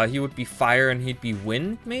 He would be fire and he'd be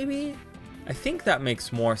wind, maybe? I think that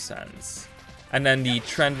makes more sense. And then the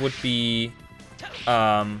trend would be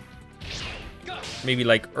maybe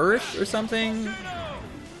like earth or something.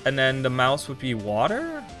 And then the mouse would be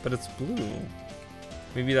water, but it's blue.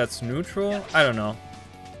 Maybe that's neutral? I don't know.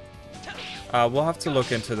 We'll have to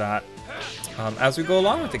look into that as we go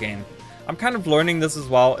along with the game. I'm kind of learning this as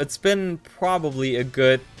well. It's been probably a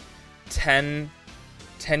good 10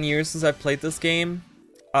 years since I played this game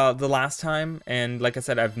the last time. And like I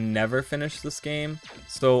said, I've never finished this game.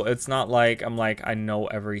 So it's not like I'm like, I know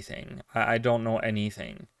everything. I don't know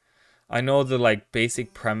anything. I know the like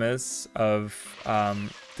basic premise of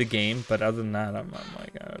the game, but other than that, I'm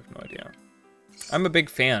like, I have no idea. I'm a big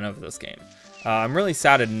fan of this game. I'm really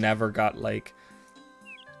sad it never got like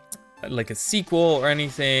a sequel or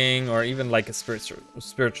anything, or even like a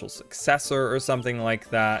spiritual successor or something like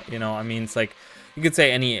that. You know, I mean, it's like, you could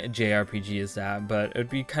say any JRPG is that, but it'd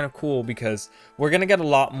be kind of cool because we're gonna get a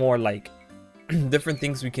lot more like different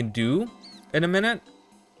things we can do in a minute,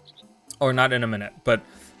 or not in a minute, but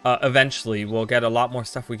eventually we'll get a lot more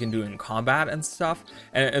stuff we can do in combat and stuff,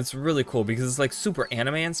 and it's really cool because it's like super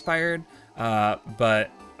anime inspired, but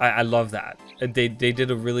I love that. They did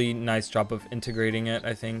a really nice job of integrating it,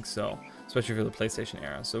 I think, so, especially for the PlayStation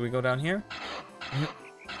era. So we go down here,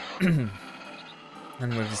 and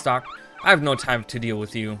we're the stock. I have no time to deal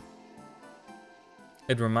with you.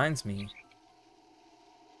 It reminds me.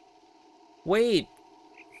 Wait.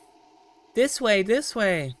 This way, this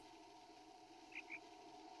way.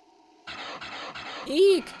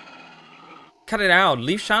 Eek. Cut it out.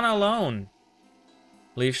 Leave Shauna alone.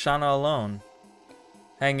 Leave Shauna alone.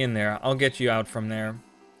 Hang in there. I'll get you out from there.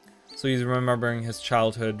 So he's remembering his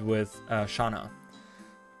childhood with Shauna.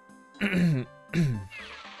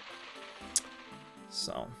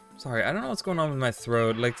 So, sorry, I don't know what's going on with my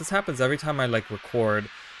throat. Like, this happens every time I, like, record.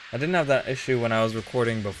 I didn't have that issue when I was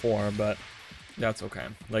recording before, but that's okay.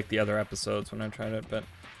 Like the other episodes when I tried it, but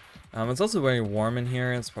it's also very warm in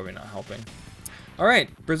here. It's probably not helping. Alright,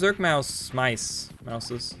 Berserk Mouses.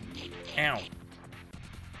 Ow.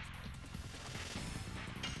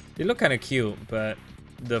 They look kind of cute, but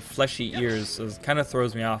the fleshy ears kind of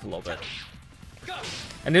throws me off a little bit.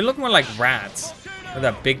 And they look more like rats. With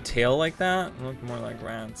that big tail like that, they look more like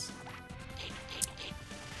rats.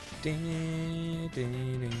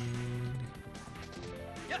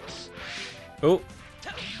 Oh.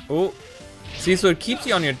 Oh. See, so it keeps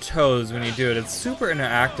you on your toes when you do it. It's super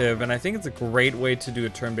interactive, and I think it's a great way to do a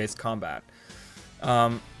turn-based combat.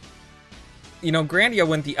 You know, Grandia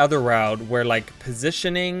went the other route where, like,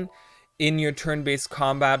 positioning in your turn-based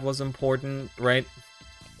combat was important, right?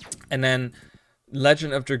 And then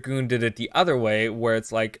Legend of Dragoon did it the other way, where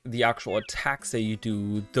it's like the actual attacks that you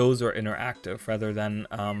do, those are interactive, rather than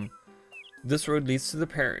this road leads to the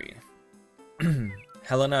parry.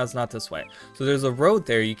 Helena is not this way. So there's a road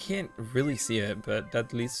there, you can't really see it, but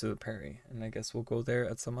that leads to the parry. And I guess we'll go there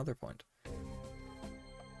at some other point.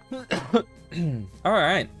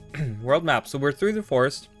 Alright, world map. So we're through the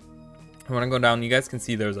forest. I want to go down. You guys can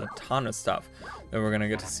see there's a ton of stuff that we're going to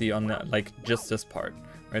get to see on that, like, just this part.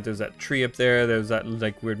 Right, there's that tree up there, there's that,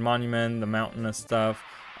 like, weird monument, the mountainous stuff,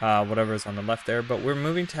 whatever is on the left there. But we're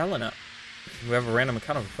moving to Helena. We have a random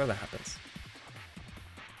encounter before that happens.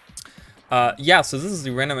 Yeah, so this is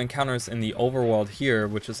the random encounters in the overworld here,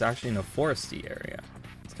 which is actually in a foresty area.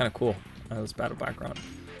 It's kind of cool, this battle background.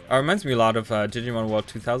 It reminds me a lot of Digimon World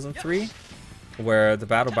 2003, where the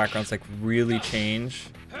battle backgrounds, like, really change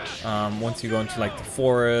once you go into, like, the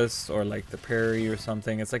forest or, like, the prairie or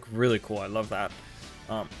something. It's, like, really cool. I love that.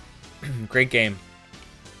 Great game.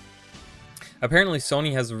 Apparently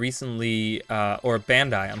Sony has recently, or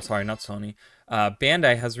Bandai, I'm sorry, not Sony.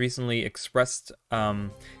 Bandai has recently expressed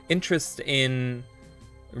interest in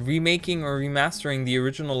remaking or remastering the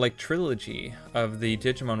original, like, trilogy of the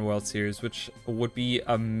Digimon World series, which would be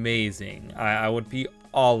amazing. I would be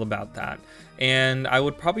all about that. And I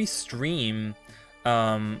would probably stream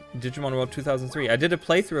Digimon World 2003. I did a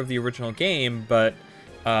playthrough of the original game, but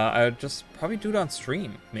I would just probably do it on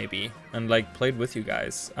stream, maybe, and, like, played with you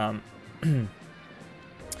guys.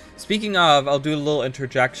 Speaking of, I'll do a little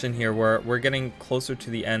interjection here where we're getting closer to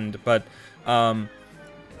the end, but I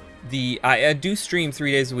do stream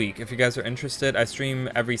 3 days a week. If you guys are interested, I stream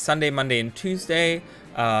every Sunday, Monday, and Tuesday,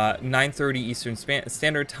 9:30 Eastern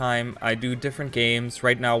Standard Time. I do different games.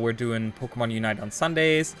 Right now, we're doing Pokemon Unite on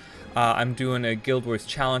Sundays. I'm doing a Guild Wars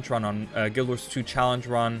Challenge run on Guild Wars 2 Challenge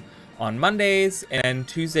run on Mondays, and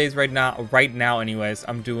Tuesdays right now anyways,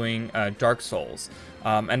 I'm doing Dark Souls,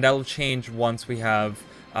 and that'll change once we have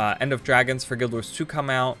End of Dragons for Guild Wars 2 come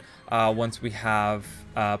out, once we have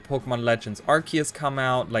Pokemon Legends Arceus come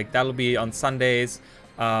out, like, that'll be on Sundays,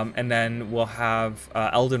 and then we'll have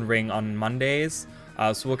Elden Ring on Mondays,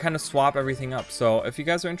 so we'll kind of swap everything up. So if you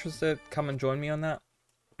guys are interested, come and join me on that.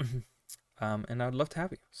 And I'd love to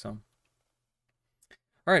have you. So,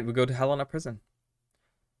 alright, we go to Helena Prison.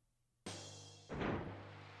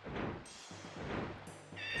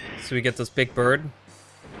 So we get this big bird.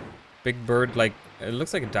 Big bird, like, it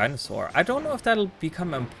looks like a dinosaur. I don't know if that'll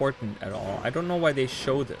become important at all. I don't know why they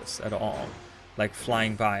show this at all, like,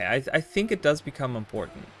 flying by. I think it does become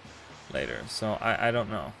important later, so I don't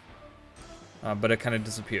know. But it kind of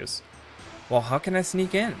disappears. Well, how can I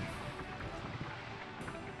sneak in?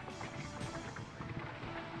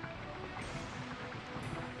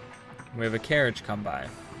 We have a carriage come by.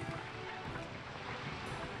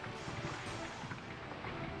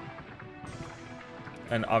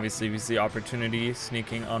 And obviously we see opportunity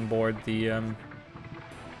sneaking on board the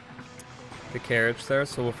carriage there.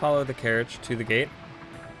 So we'll follow the carriage to the gate.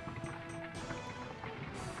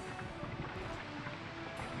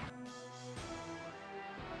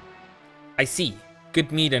 I see.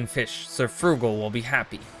 Good meat and fish. Sir Frugal will be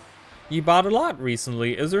happy. You bought a lot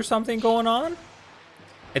recently. Is there something going on?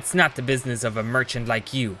 It's not the business of a merchant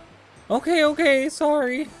like you. Okay,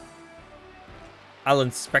 sorry. I'll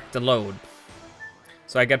inspect the load.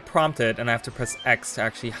 So I get prompted and I have to press X to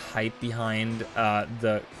actually hide behind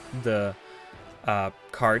the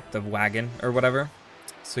cart, the wagon or whatever,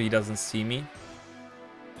 so he doesn't see me.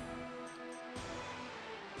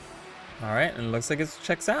 All right, and it looks like it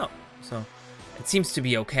checks out. So it seems to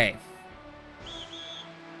be okay.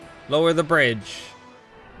 Lower the bridge.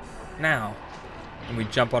 Now. And we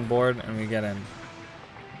jump on board and we get in.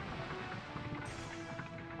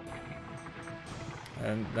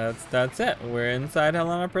 And that's it. We're inside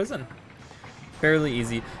Helena Prison. Fairly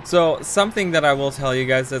easy. So something that I will tell you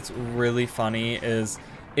guys that's really funny is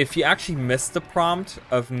if you actually miss the prompt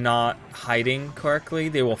of not hiding correctly,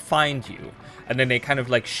 they will find you. And then they kind of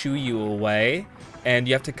like shoo you away. And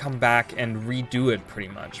you have to come back and redo it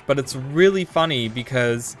pretty much. But it's really funny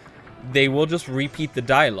because they will just repeat the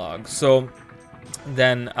dialogue. So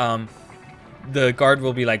then the guard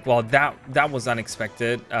will be like, well, that was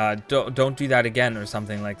unexpected. Don't do that again or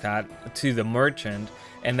something like that to the merchant.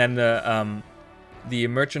 And then the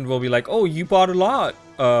merchant will be like, oh, you bought a lot.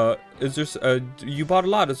 You bought a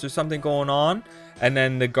lot. Is there something going on? And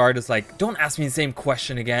then the guard is like, don't ask me the same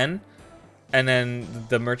question again. And then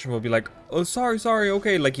the merchant will be like, oh, sorry,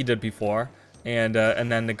 okay, like he did before. And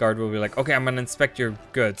then the guard will be like, okay, I'm gonna inspect your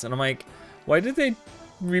goods. And I'm like, why did they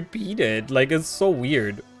repeat it? Like, it's so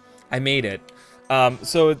weird. I made it.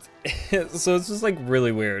 So it's just like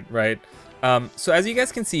really weird, right? So as you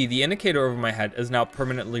guys can see, the indicator over my head is now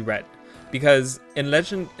permanently red because in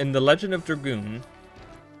the Legend of Dragoon,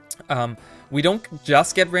 we don't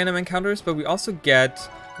just get random encounters, but we also get,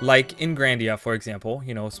 like in Grandia, for example,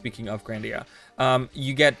 you know, speaking of Grandia,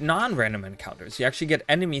 you get non-random encounters. You actually get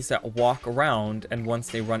enemies that walk around, and once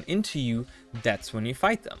they run into you, that's when you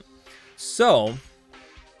fight them. So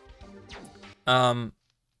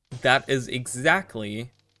that is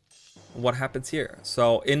exactly what happens here.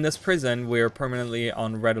 So in this prison, we're permanently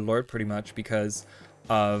on red alert pretty much because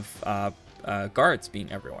of guards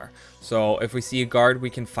being everywhere. So if we see a guard, we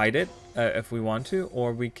can fight it if we want to,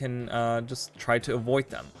 or we can just try to avoid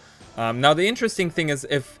them. Now the interesting thing is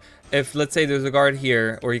if let's say there's a guard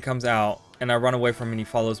here, or he comes out and I run away from him and he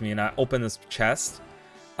follows me and I open this chest,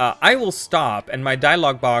 I will stop and my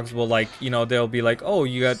dialogue box will, like, you know, they'll be like, oh,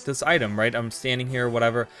 you got this item, right? I'm standing here,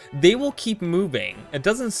 whatever. They will keep moving. It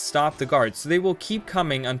doesn't stop the guards. So they will keep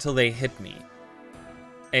coming until they hit me.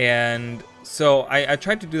 And so I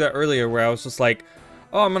tried to do that earlier where I was just like,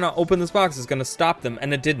 oh, I'm going to open this box. It's going to stop them.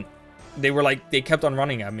 And it didn't. They were like, they kept on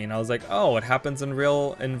running at me. And I was like, oh, it happens in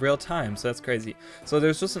real time. So that's crazy. So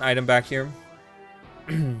there's just an item back here.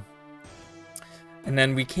 And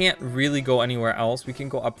then we can't really go anywhere else. We can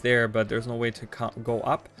go up there, but there's no way to go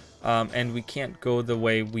up. And we can't go the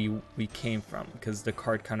way we came from because the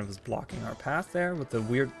cart kind of is blocking our path there with the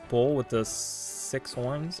weird bull with the 6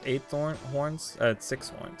 horns, 8 horns, 6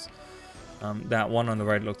 horns. That one on the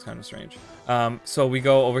right looks kind of strange. So we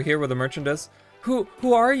go over here where the merchant is. Who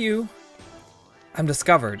are you? I'm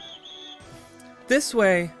discovered. This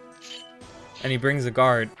way. And he brings a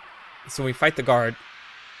guard. So we fight the guard.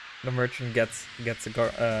 The merchant gets a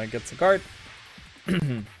guard,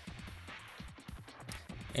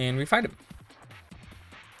 and we fight him.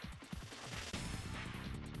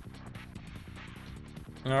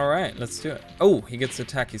 All right, let's do it. Oh, he gets to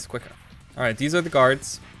attack. He's quicker. All right, these are the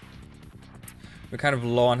guards. We're kind of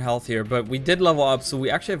low on health here, but we did level up, so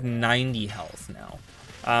we actually have 90 health now.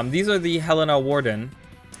 These are the Helena Warden.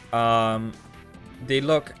 They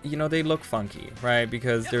look, you know, they look funky, right?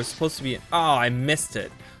 Because they're supposed to be. Oh, I missed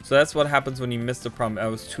it. So that's what happens when you miss the prompt. I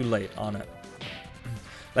was too late on it.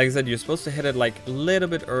 Like I said, you're supposed to hit it like a little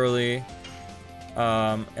bit early.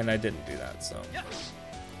 And I didn't do that, so.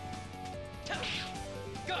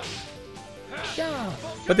 Yeah.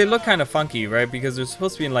 But they look kind of funky, right? Because they're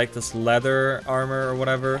supposed to be in like this leather armor or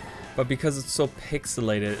whatever. But because it's so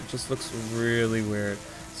pixelated, it just looks really weird.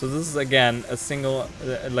 So this is, again, a single,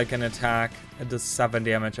 like an attack. It does 7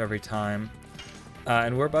 damage every time.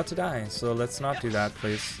 And we're about to die, so let's not do that,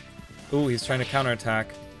 please. Ooh, he's trying to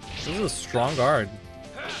counterattack. This is a strong guard.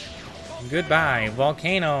 Goodbye,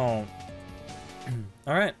 volcano.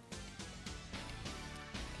 Alright.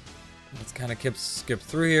 Let's kind of skip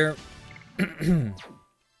through here.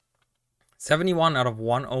 71 out of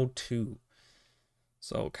 102.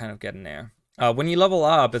 So kind of getting there. When you level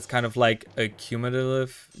up, it's kind of like a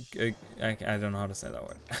cumulative. I don't know how to say that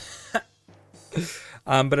word.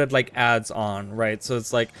 But it like adds on, right? So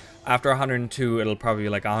it's like after 102, it'll probably be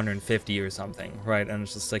like 150 or something, right? And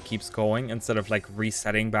it just like keeps going instead of like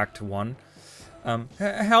resetting back to 1.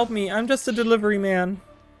 Help me, I'm just a delivery man.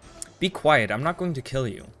 Be quiet, I'm not going to kill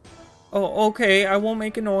you. Oh, okay, I won't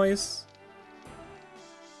make a noise.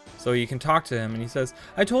 So you can talk to him and he says,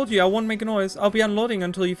 I told you I won't make a noise. I'll be unloading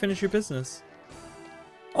until you finish your business.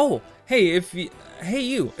 Oh, hey, hey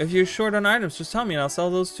you, if you're short on items, just tell me and I'll sell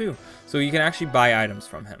those too. So you can actually buy items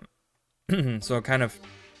from him. So it kind of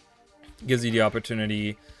gives you the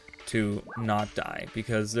opportunity to not die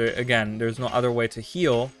because again, there's no other way to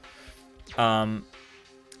heal other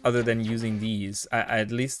than using these,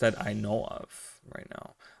 at least that I know of right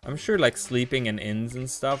now. I'm sure like sleeping in inns and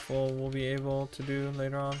stuff we'll be able to do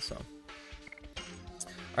later on. So,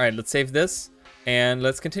 all right, let's save this and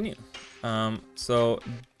let's continue. So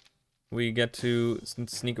we get to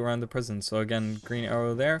sneak around the prison. So again, green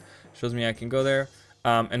arrow there shows me I can go there.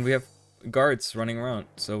 And we have guards running around.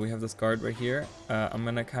 So we have this guard right here. I'm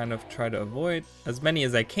gonna kind of try to avoid as many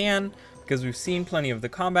as I can because we've seen plenty of the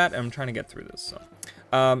combat and I'm trying to get through this. So.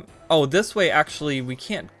 Oh, this way actually we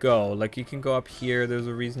can't go. Like you can go up here. There's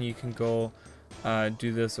a reason you can go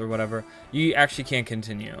do this or whatever. You actually can't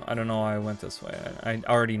continue. I don't know why I went this way. I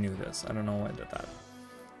already knew this. I don't know why I did that.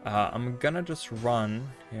 I'm gonna just run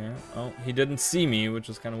here. Oh, he didn't see me, which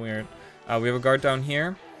is kind of weird. We have a guard down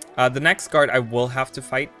here. The next guard I will have to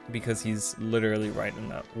fight because he's literally right in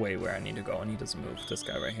the way where I need to go and he doesn't move. This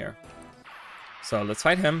guy right here. So let's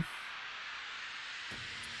fight him.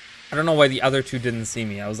 I don't know why the other two didn't see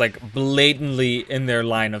me. I was like blatantly in their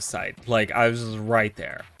line of sight. Like I was just right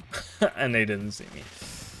there and they didn't see me.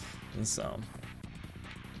 And so.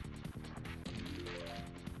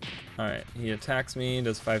 Alright, he attacks me,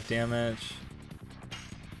 does 5 damage.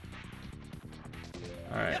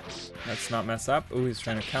 Alright, let's not mess up. Ooh, he's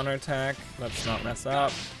trying to counterattack. Let's not mess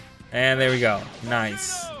up. And there we go.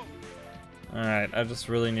 Nice. Alright, I just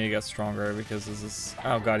really need to get stronger because this is...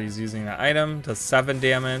 Oh god, he's using that item. Does 7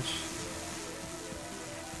 damage.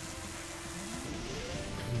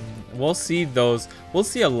 We'll see those. We'll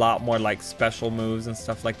see a lot more like special moves and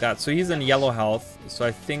stuff like that. So he's in yellow health. So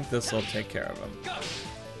I think this will take care of him.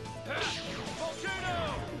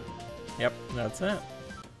 Yep, that's it.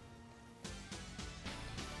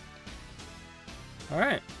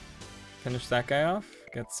 Alright. Finish that guy off.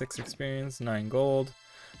 Get 6 experience, 9 gold.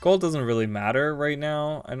 Gold doesn't really matter right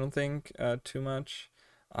now, I don't think, too much.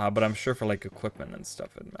 But I'm sure for like equipment and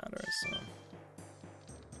stuff it matters. So.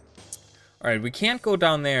 Alright, we can't go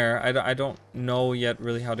down there. I don't know yet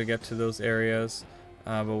really how to get to those areas.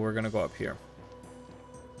 But we're gonna go up here.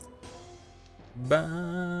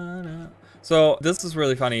 So this is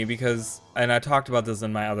really funny because, and I talked about this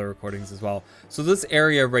in my other recordings as well. So this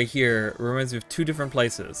area right here reminds me of 2 different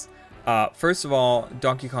places. First of all,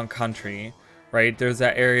 Donkey Kong Country. Right, there's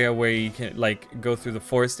that area where you can like go through the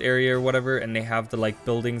forest area or whatever, and they have the like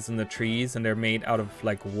buildings in the trees, and they're made out of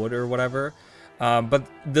like wood or whatever. But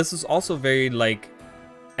this is also very like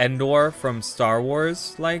Endor from Star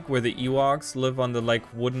Wars, like where the Ewoks live on the like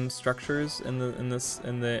wooden structures in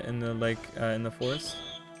the forest.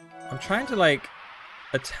 I'm trying to like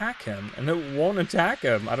attack him, and it won't attack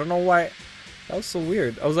him. I don't know why. That was so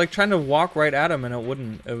weird. I was like trying to walk right at him, and it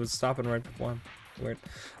wouldn't. It was stopping right before him. Weird.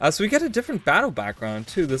 So we get a different battle background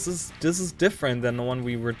too. This is different than the one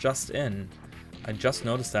we were just in. I just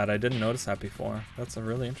noticed that. I didn't notice that before. That's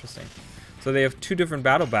really interesting. So they have 2 different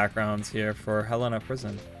battle backgrounds here for Helena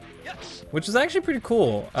Prison, which is actually pretty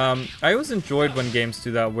cool. I always enjoyed when games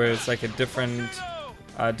do that, where it's like a different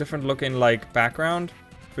looking like background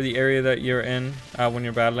for the area that you're in when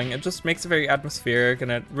you're battling. It just makes it very atmospheric,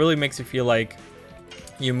 and it really makes you feel like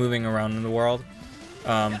you're moving around in the world.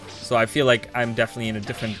 So I feel like I'm definitely in a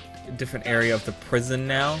different area of the prison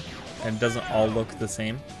now, and it doesn't all look the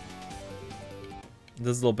same.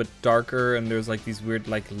 This is a little bit darker, and there's like these weird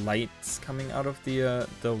like lights coming out of the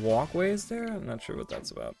walkways there. I'm not sure what that's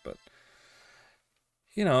about, but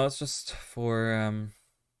you know, it's just for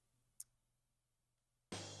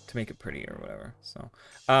to make it pretty or whatever. So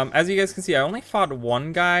as you guys can see, I only fought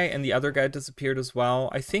 1 guy, and the other guy disappeared as well.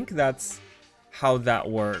 I think that's how that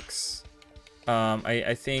works.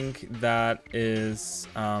 I think that is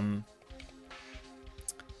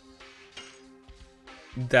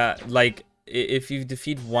that like if you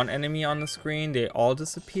defeat 1 enemy on the screen, they all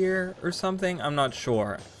disappear or something. I'm not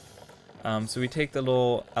sure. So we take the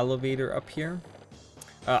little elevator up here.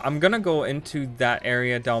 I'm gonna go into that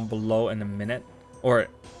area down below in a minute, or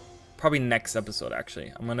probably next episode.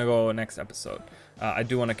 Actually, I'm gonna go next episode. I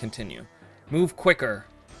do want to continue. Move quicker,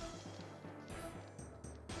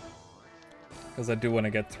 because I do want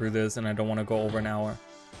to get through this, and I don't want to go over an hour.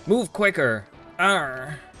 Move quicker.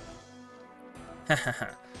 Arr.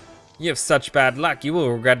 You have such bad luck. You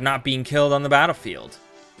will regret not being killed on the battlefield.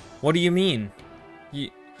 What do you mean?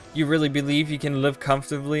 You really believe you can live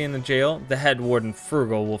comfortably in the jail? The head warden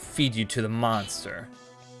Frugal will feed you to the monster.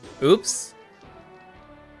 Oops.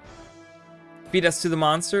 Feed us to the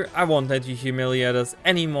monster? I won't let you humiliate us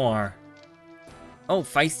anymore. Oh,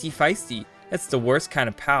 feisty, feisty. It's the worst kind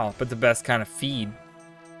of pal, but the best kind of feed.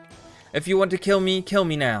 If you want to kill me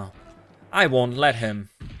now. I won't let him.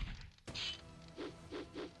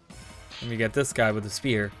 Let me get this guy with a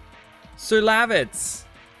spear. Sir Lavitz!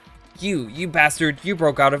 You bastard, you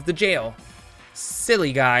broke out of the jail.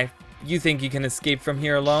 Silly guy, you think you can escape from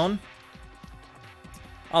here alone?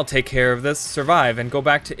 I'll take care of this, survive, and go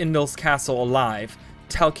back to Indal's castle alive.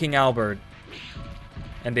 Tell King Albert.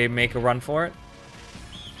 And they make a run for it?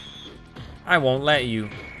 I won't let you.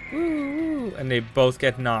 Woo. And they both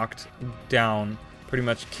get knocked down, pretty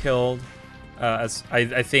much killed. As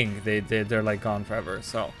I think they're like gone forever.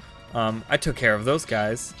 So I took care of those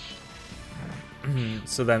guys.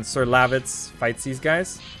 So then Sir Lavitz fights these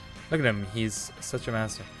guys. Look at him, he's such a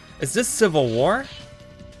master. Is this Civil War?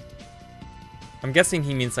 I'm guessing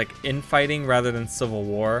he means like infighting rather than Civil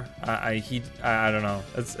War. I don't know.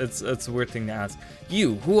 It's a weird thing to ask.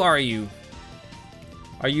 You, who are you?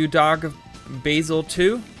 Are you dog of Basil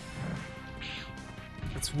too?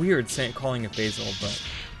 It's weird calling it Basil, but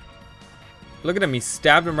look at him. He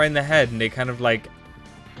stabbed him right in the head, and they kind of like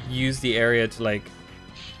use the area to like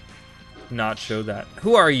not show that.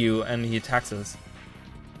 Who are you? And he attacks us.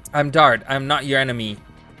 I'm Dart. I'm not your enemy.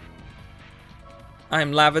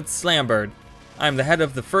 I'm Lavitz Slambird. I'm the head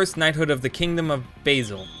of the first knighthood of the Kingdom of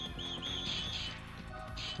Basil.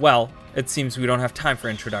 Well, it seems we don't have time for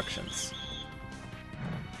introductions.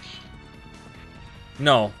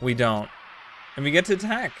 No, we don't. And we get to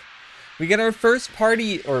attack. We get our first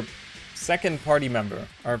party, or second party member.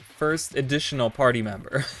 Our first additional party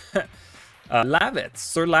member. Lavitz,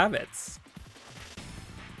 Sir Lavitz.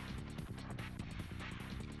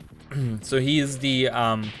 So he's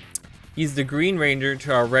the Green Ranger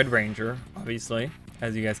to our Red Ranger, obviously,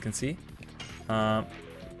 as you guys can see. All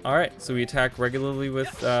right, so we attack regularly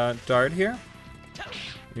with Dart here,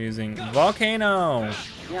 using Volcano.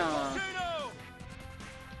 Yeah.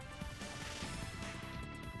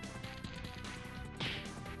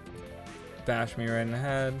 Bash me right in the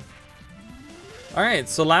head. All right,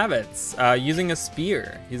 so Lavitz using a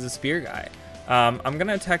spear. He's a spear guy. I'm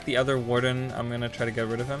gonna attack the other warden. I'm gonna try to get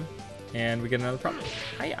rid of him, and we get another problem.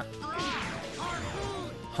 Hiya.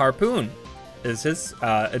 Harpoon is his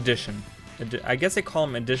addition. I guess they call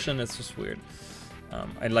him addition. It's just weird.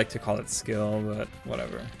 I'd like to call it skill, but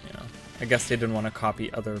whatever. You know, I guess they didn't want to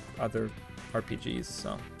copy other RPGs.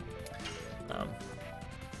 So,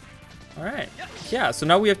 all right, yeah. So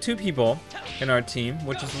now we have 2 people in our team,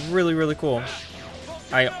 which is really cool.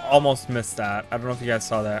 I almost missed that. I don't know if you guys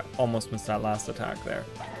saw that. Almost missed that last attack there.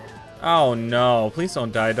 Oh no! Please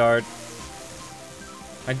don't die, Dart.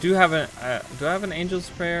 I do have an. Do I have an Angel's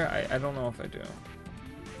Prayer? I don't know if I do.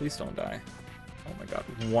 Please don't die. Oh my God!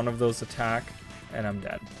 One of those attack, and I'm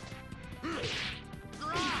dead.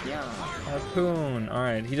 Yeah. Harpoon. All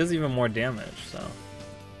right. He does even more damage. So.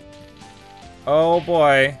 Oh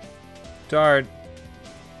boy, Dart.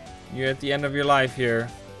 You're at the end of your life here.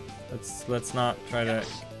 Let's not try to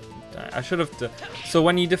die. I should have. So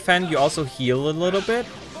when you defend, you also heal a little bit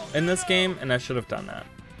in this game, and I should have done that.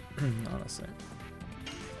 Honestly.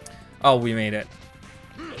 Oh, we made it.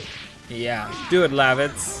 Yeah, do it,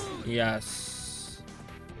 Lavitz. Yes.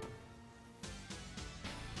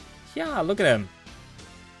 Yeah, look at him.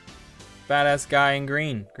 Badass guy in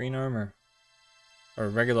green armor. Or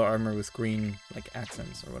regular armor with green like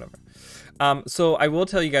accents or whatever. So I will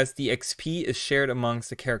tell you guys, the XP is shared amongst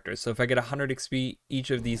the characters. So if I get 100 XP, each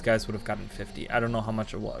of these guys would have gotten 50. I don't know how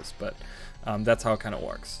much it was, but that's how it kind of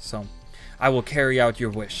works. So I will carry out your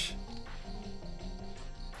wish.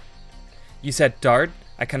 You said Dart?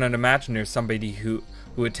 I cannot imagine there's somebody who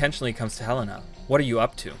intentionally comes to Helena. What are you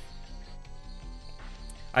up to?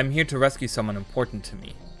 I'm here to rescue someone important to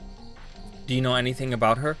me. Do you know anything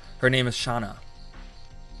about her? Her name is Shauna.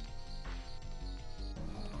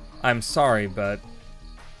 I'm sorry, but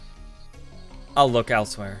I'll look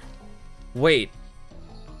elsewhere. Wait.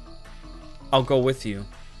 I'll go with you.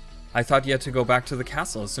 I thought you had to go back to the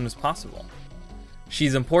castle as soon as possible.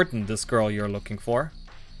 She's important, this girl you're looking for.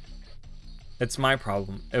 It's my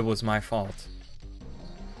problem. It was my fault.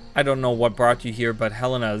 I don't know what brought you here, but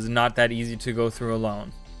Helena is not that easy to go through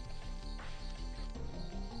alone.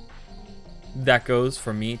 That goes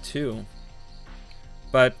for me too.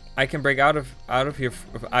 But I can break out of here.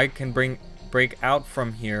 I can break out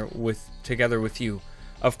from here together with you.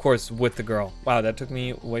 Of course, with the girl. Wow, that took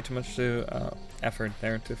me way too much effort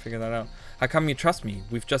there to figure that out. How come you trust me?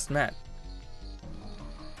 We've just met.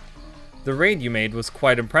 The raid you made was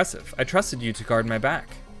quite impressive. I trusted you to guard my back.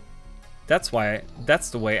 That's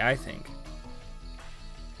the way I think.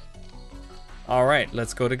 All right,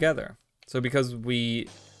 let's go together. So because we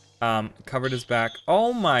covered his back.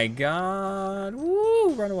 Oh my god.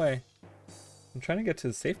 Woo, run away. I'm trying to get to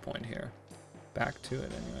the safe point here. Back to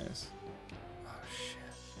it anyways. Oh shit.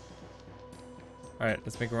 All right,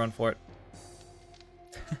 let's make a run for it.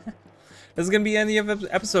 This is gonna be the end of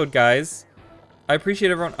the episode, guys. I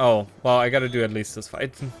appreciate everyone. Oh, well, I gotta do at least this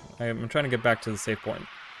fight. I'm trying to get back to the safe point.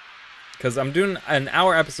 Because I'm doing an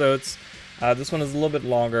hour episodes. This one is a little bit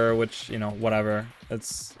longer, which, you know, whatever.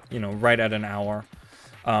 It's, you know, right at an hour.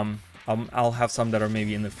 I'll have some that are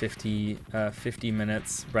maybe in the 50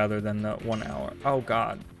 minutes rather than the 1 hour. Oh,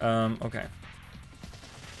 God. Okay.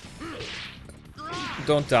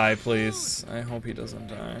 Don't die, please. I hope he doesn't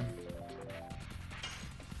die.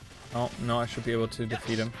 Oh, no, I should be able to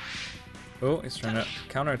defeat him. Oh, he's trying to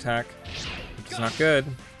counterattack, which is not good.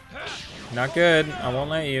 Not good. I won't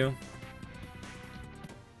let you.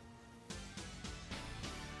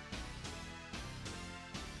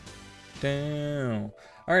 Damn.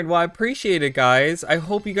 Alright, well, I appreciate it, guys. I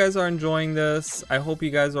hope you guys are enjoying this. I hope you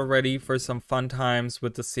guys are ready for some fun times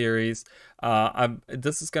with the series.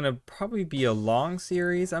 This is going to probably be a long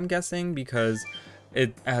series, I'm guessing, because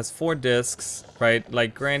it has 4 discs, right?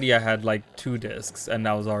 Like, Grandy, I had, like, 2 discs, and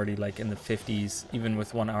that was already, like, in the 50s, even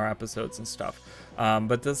with 1-hour episodes and stuff.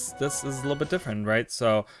 But this is a little bit different, right?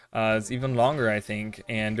 So, it's even longer, I think,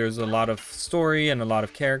 and there's a lot of story and a lot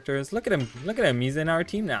of characters. Look at him, he's in our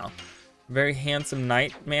team now. Very handsome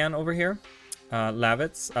knight man over here.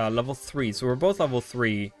 Lavitz, level 3. So we're both level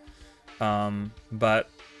 3. And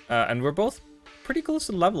we're both pretty close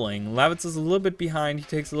to leveling. Lavitz is a little bit behind. He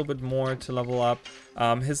takes a little bit more to level up.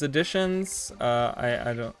 His additions,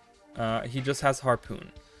 I don't... he just has Harpoon.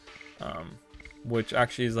 Which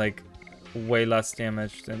actually is like way less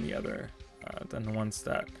damage than the other... than the ones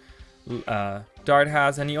that Dart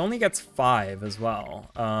has. And he only gets 5 as well.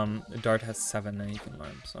 Dart has 7 that he can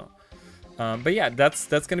learn, so... but yeah, that's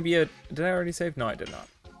gonna be it. Did I already save? No, I did not.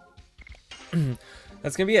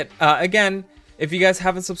 That's gonna be it. Again, if you guys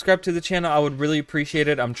haven't subscribed to the channel, I would really appreciate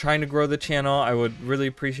it. I'm trying to grow the channel. I would really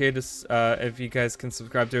appreciate this if you guys can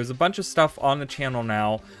subscribe. There's a bunch of stuff on the channel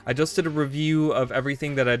now. I just did a review of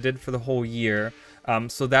everything that I did for the whole year.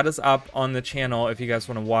 So that is up on the channel if you guys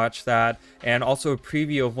want to watch that, and also a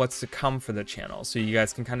preview of what's to come for the channel, so you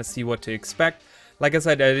guys can kind of see what to expect. Like I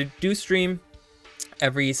said, I do stream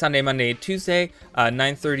every Sunday, Monday, Tuesday,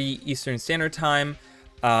 9:30 Eastern Standard Time.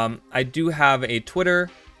 I do have a Twitter.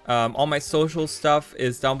 All my social stuff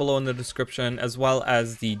is down below in the description, as well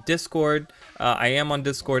as the Discord. I am on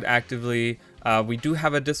Discord actively. We do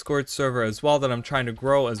have a Discord server as well that I'm trying to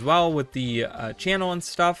grow as well with the channel and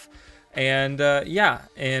stuff. And yeah,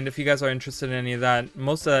 and if you guys are interested in any of that,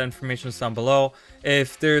 most of that information is down below.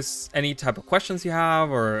 If there's any type of questions you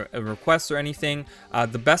have or a request or anything,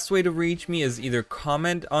 the best way to reach me is either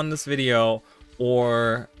comment on this video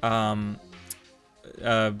or add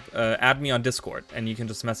me on Discord, and you can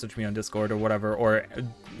just message me on Discord or whatever, or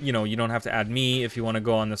you know, you don't have to add me if you want to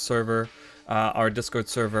go on the server, our Discord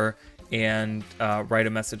server, and write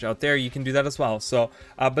a message out there. You can do that as well. So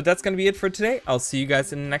but that's gonna be it for today. I'll see you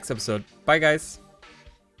guys in the next episode. Bye, guys.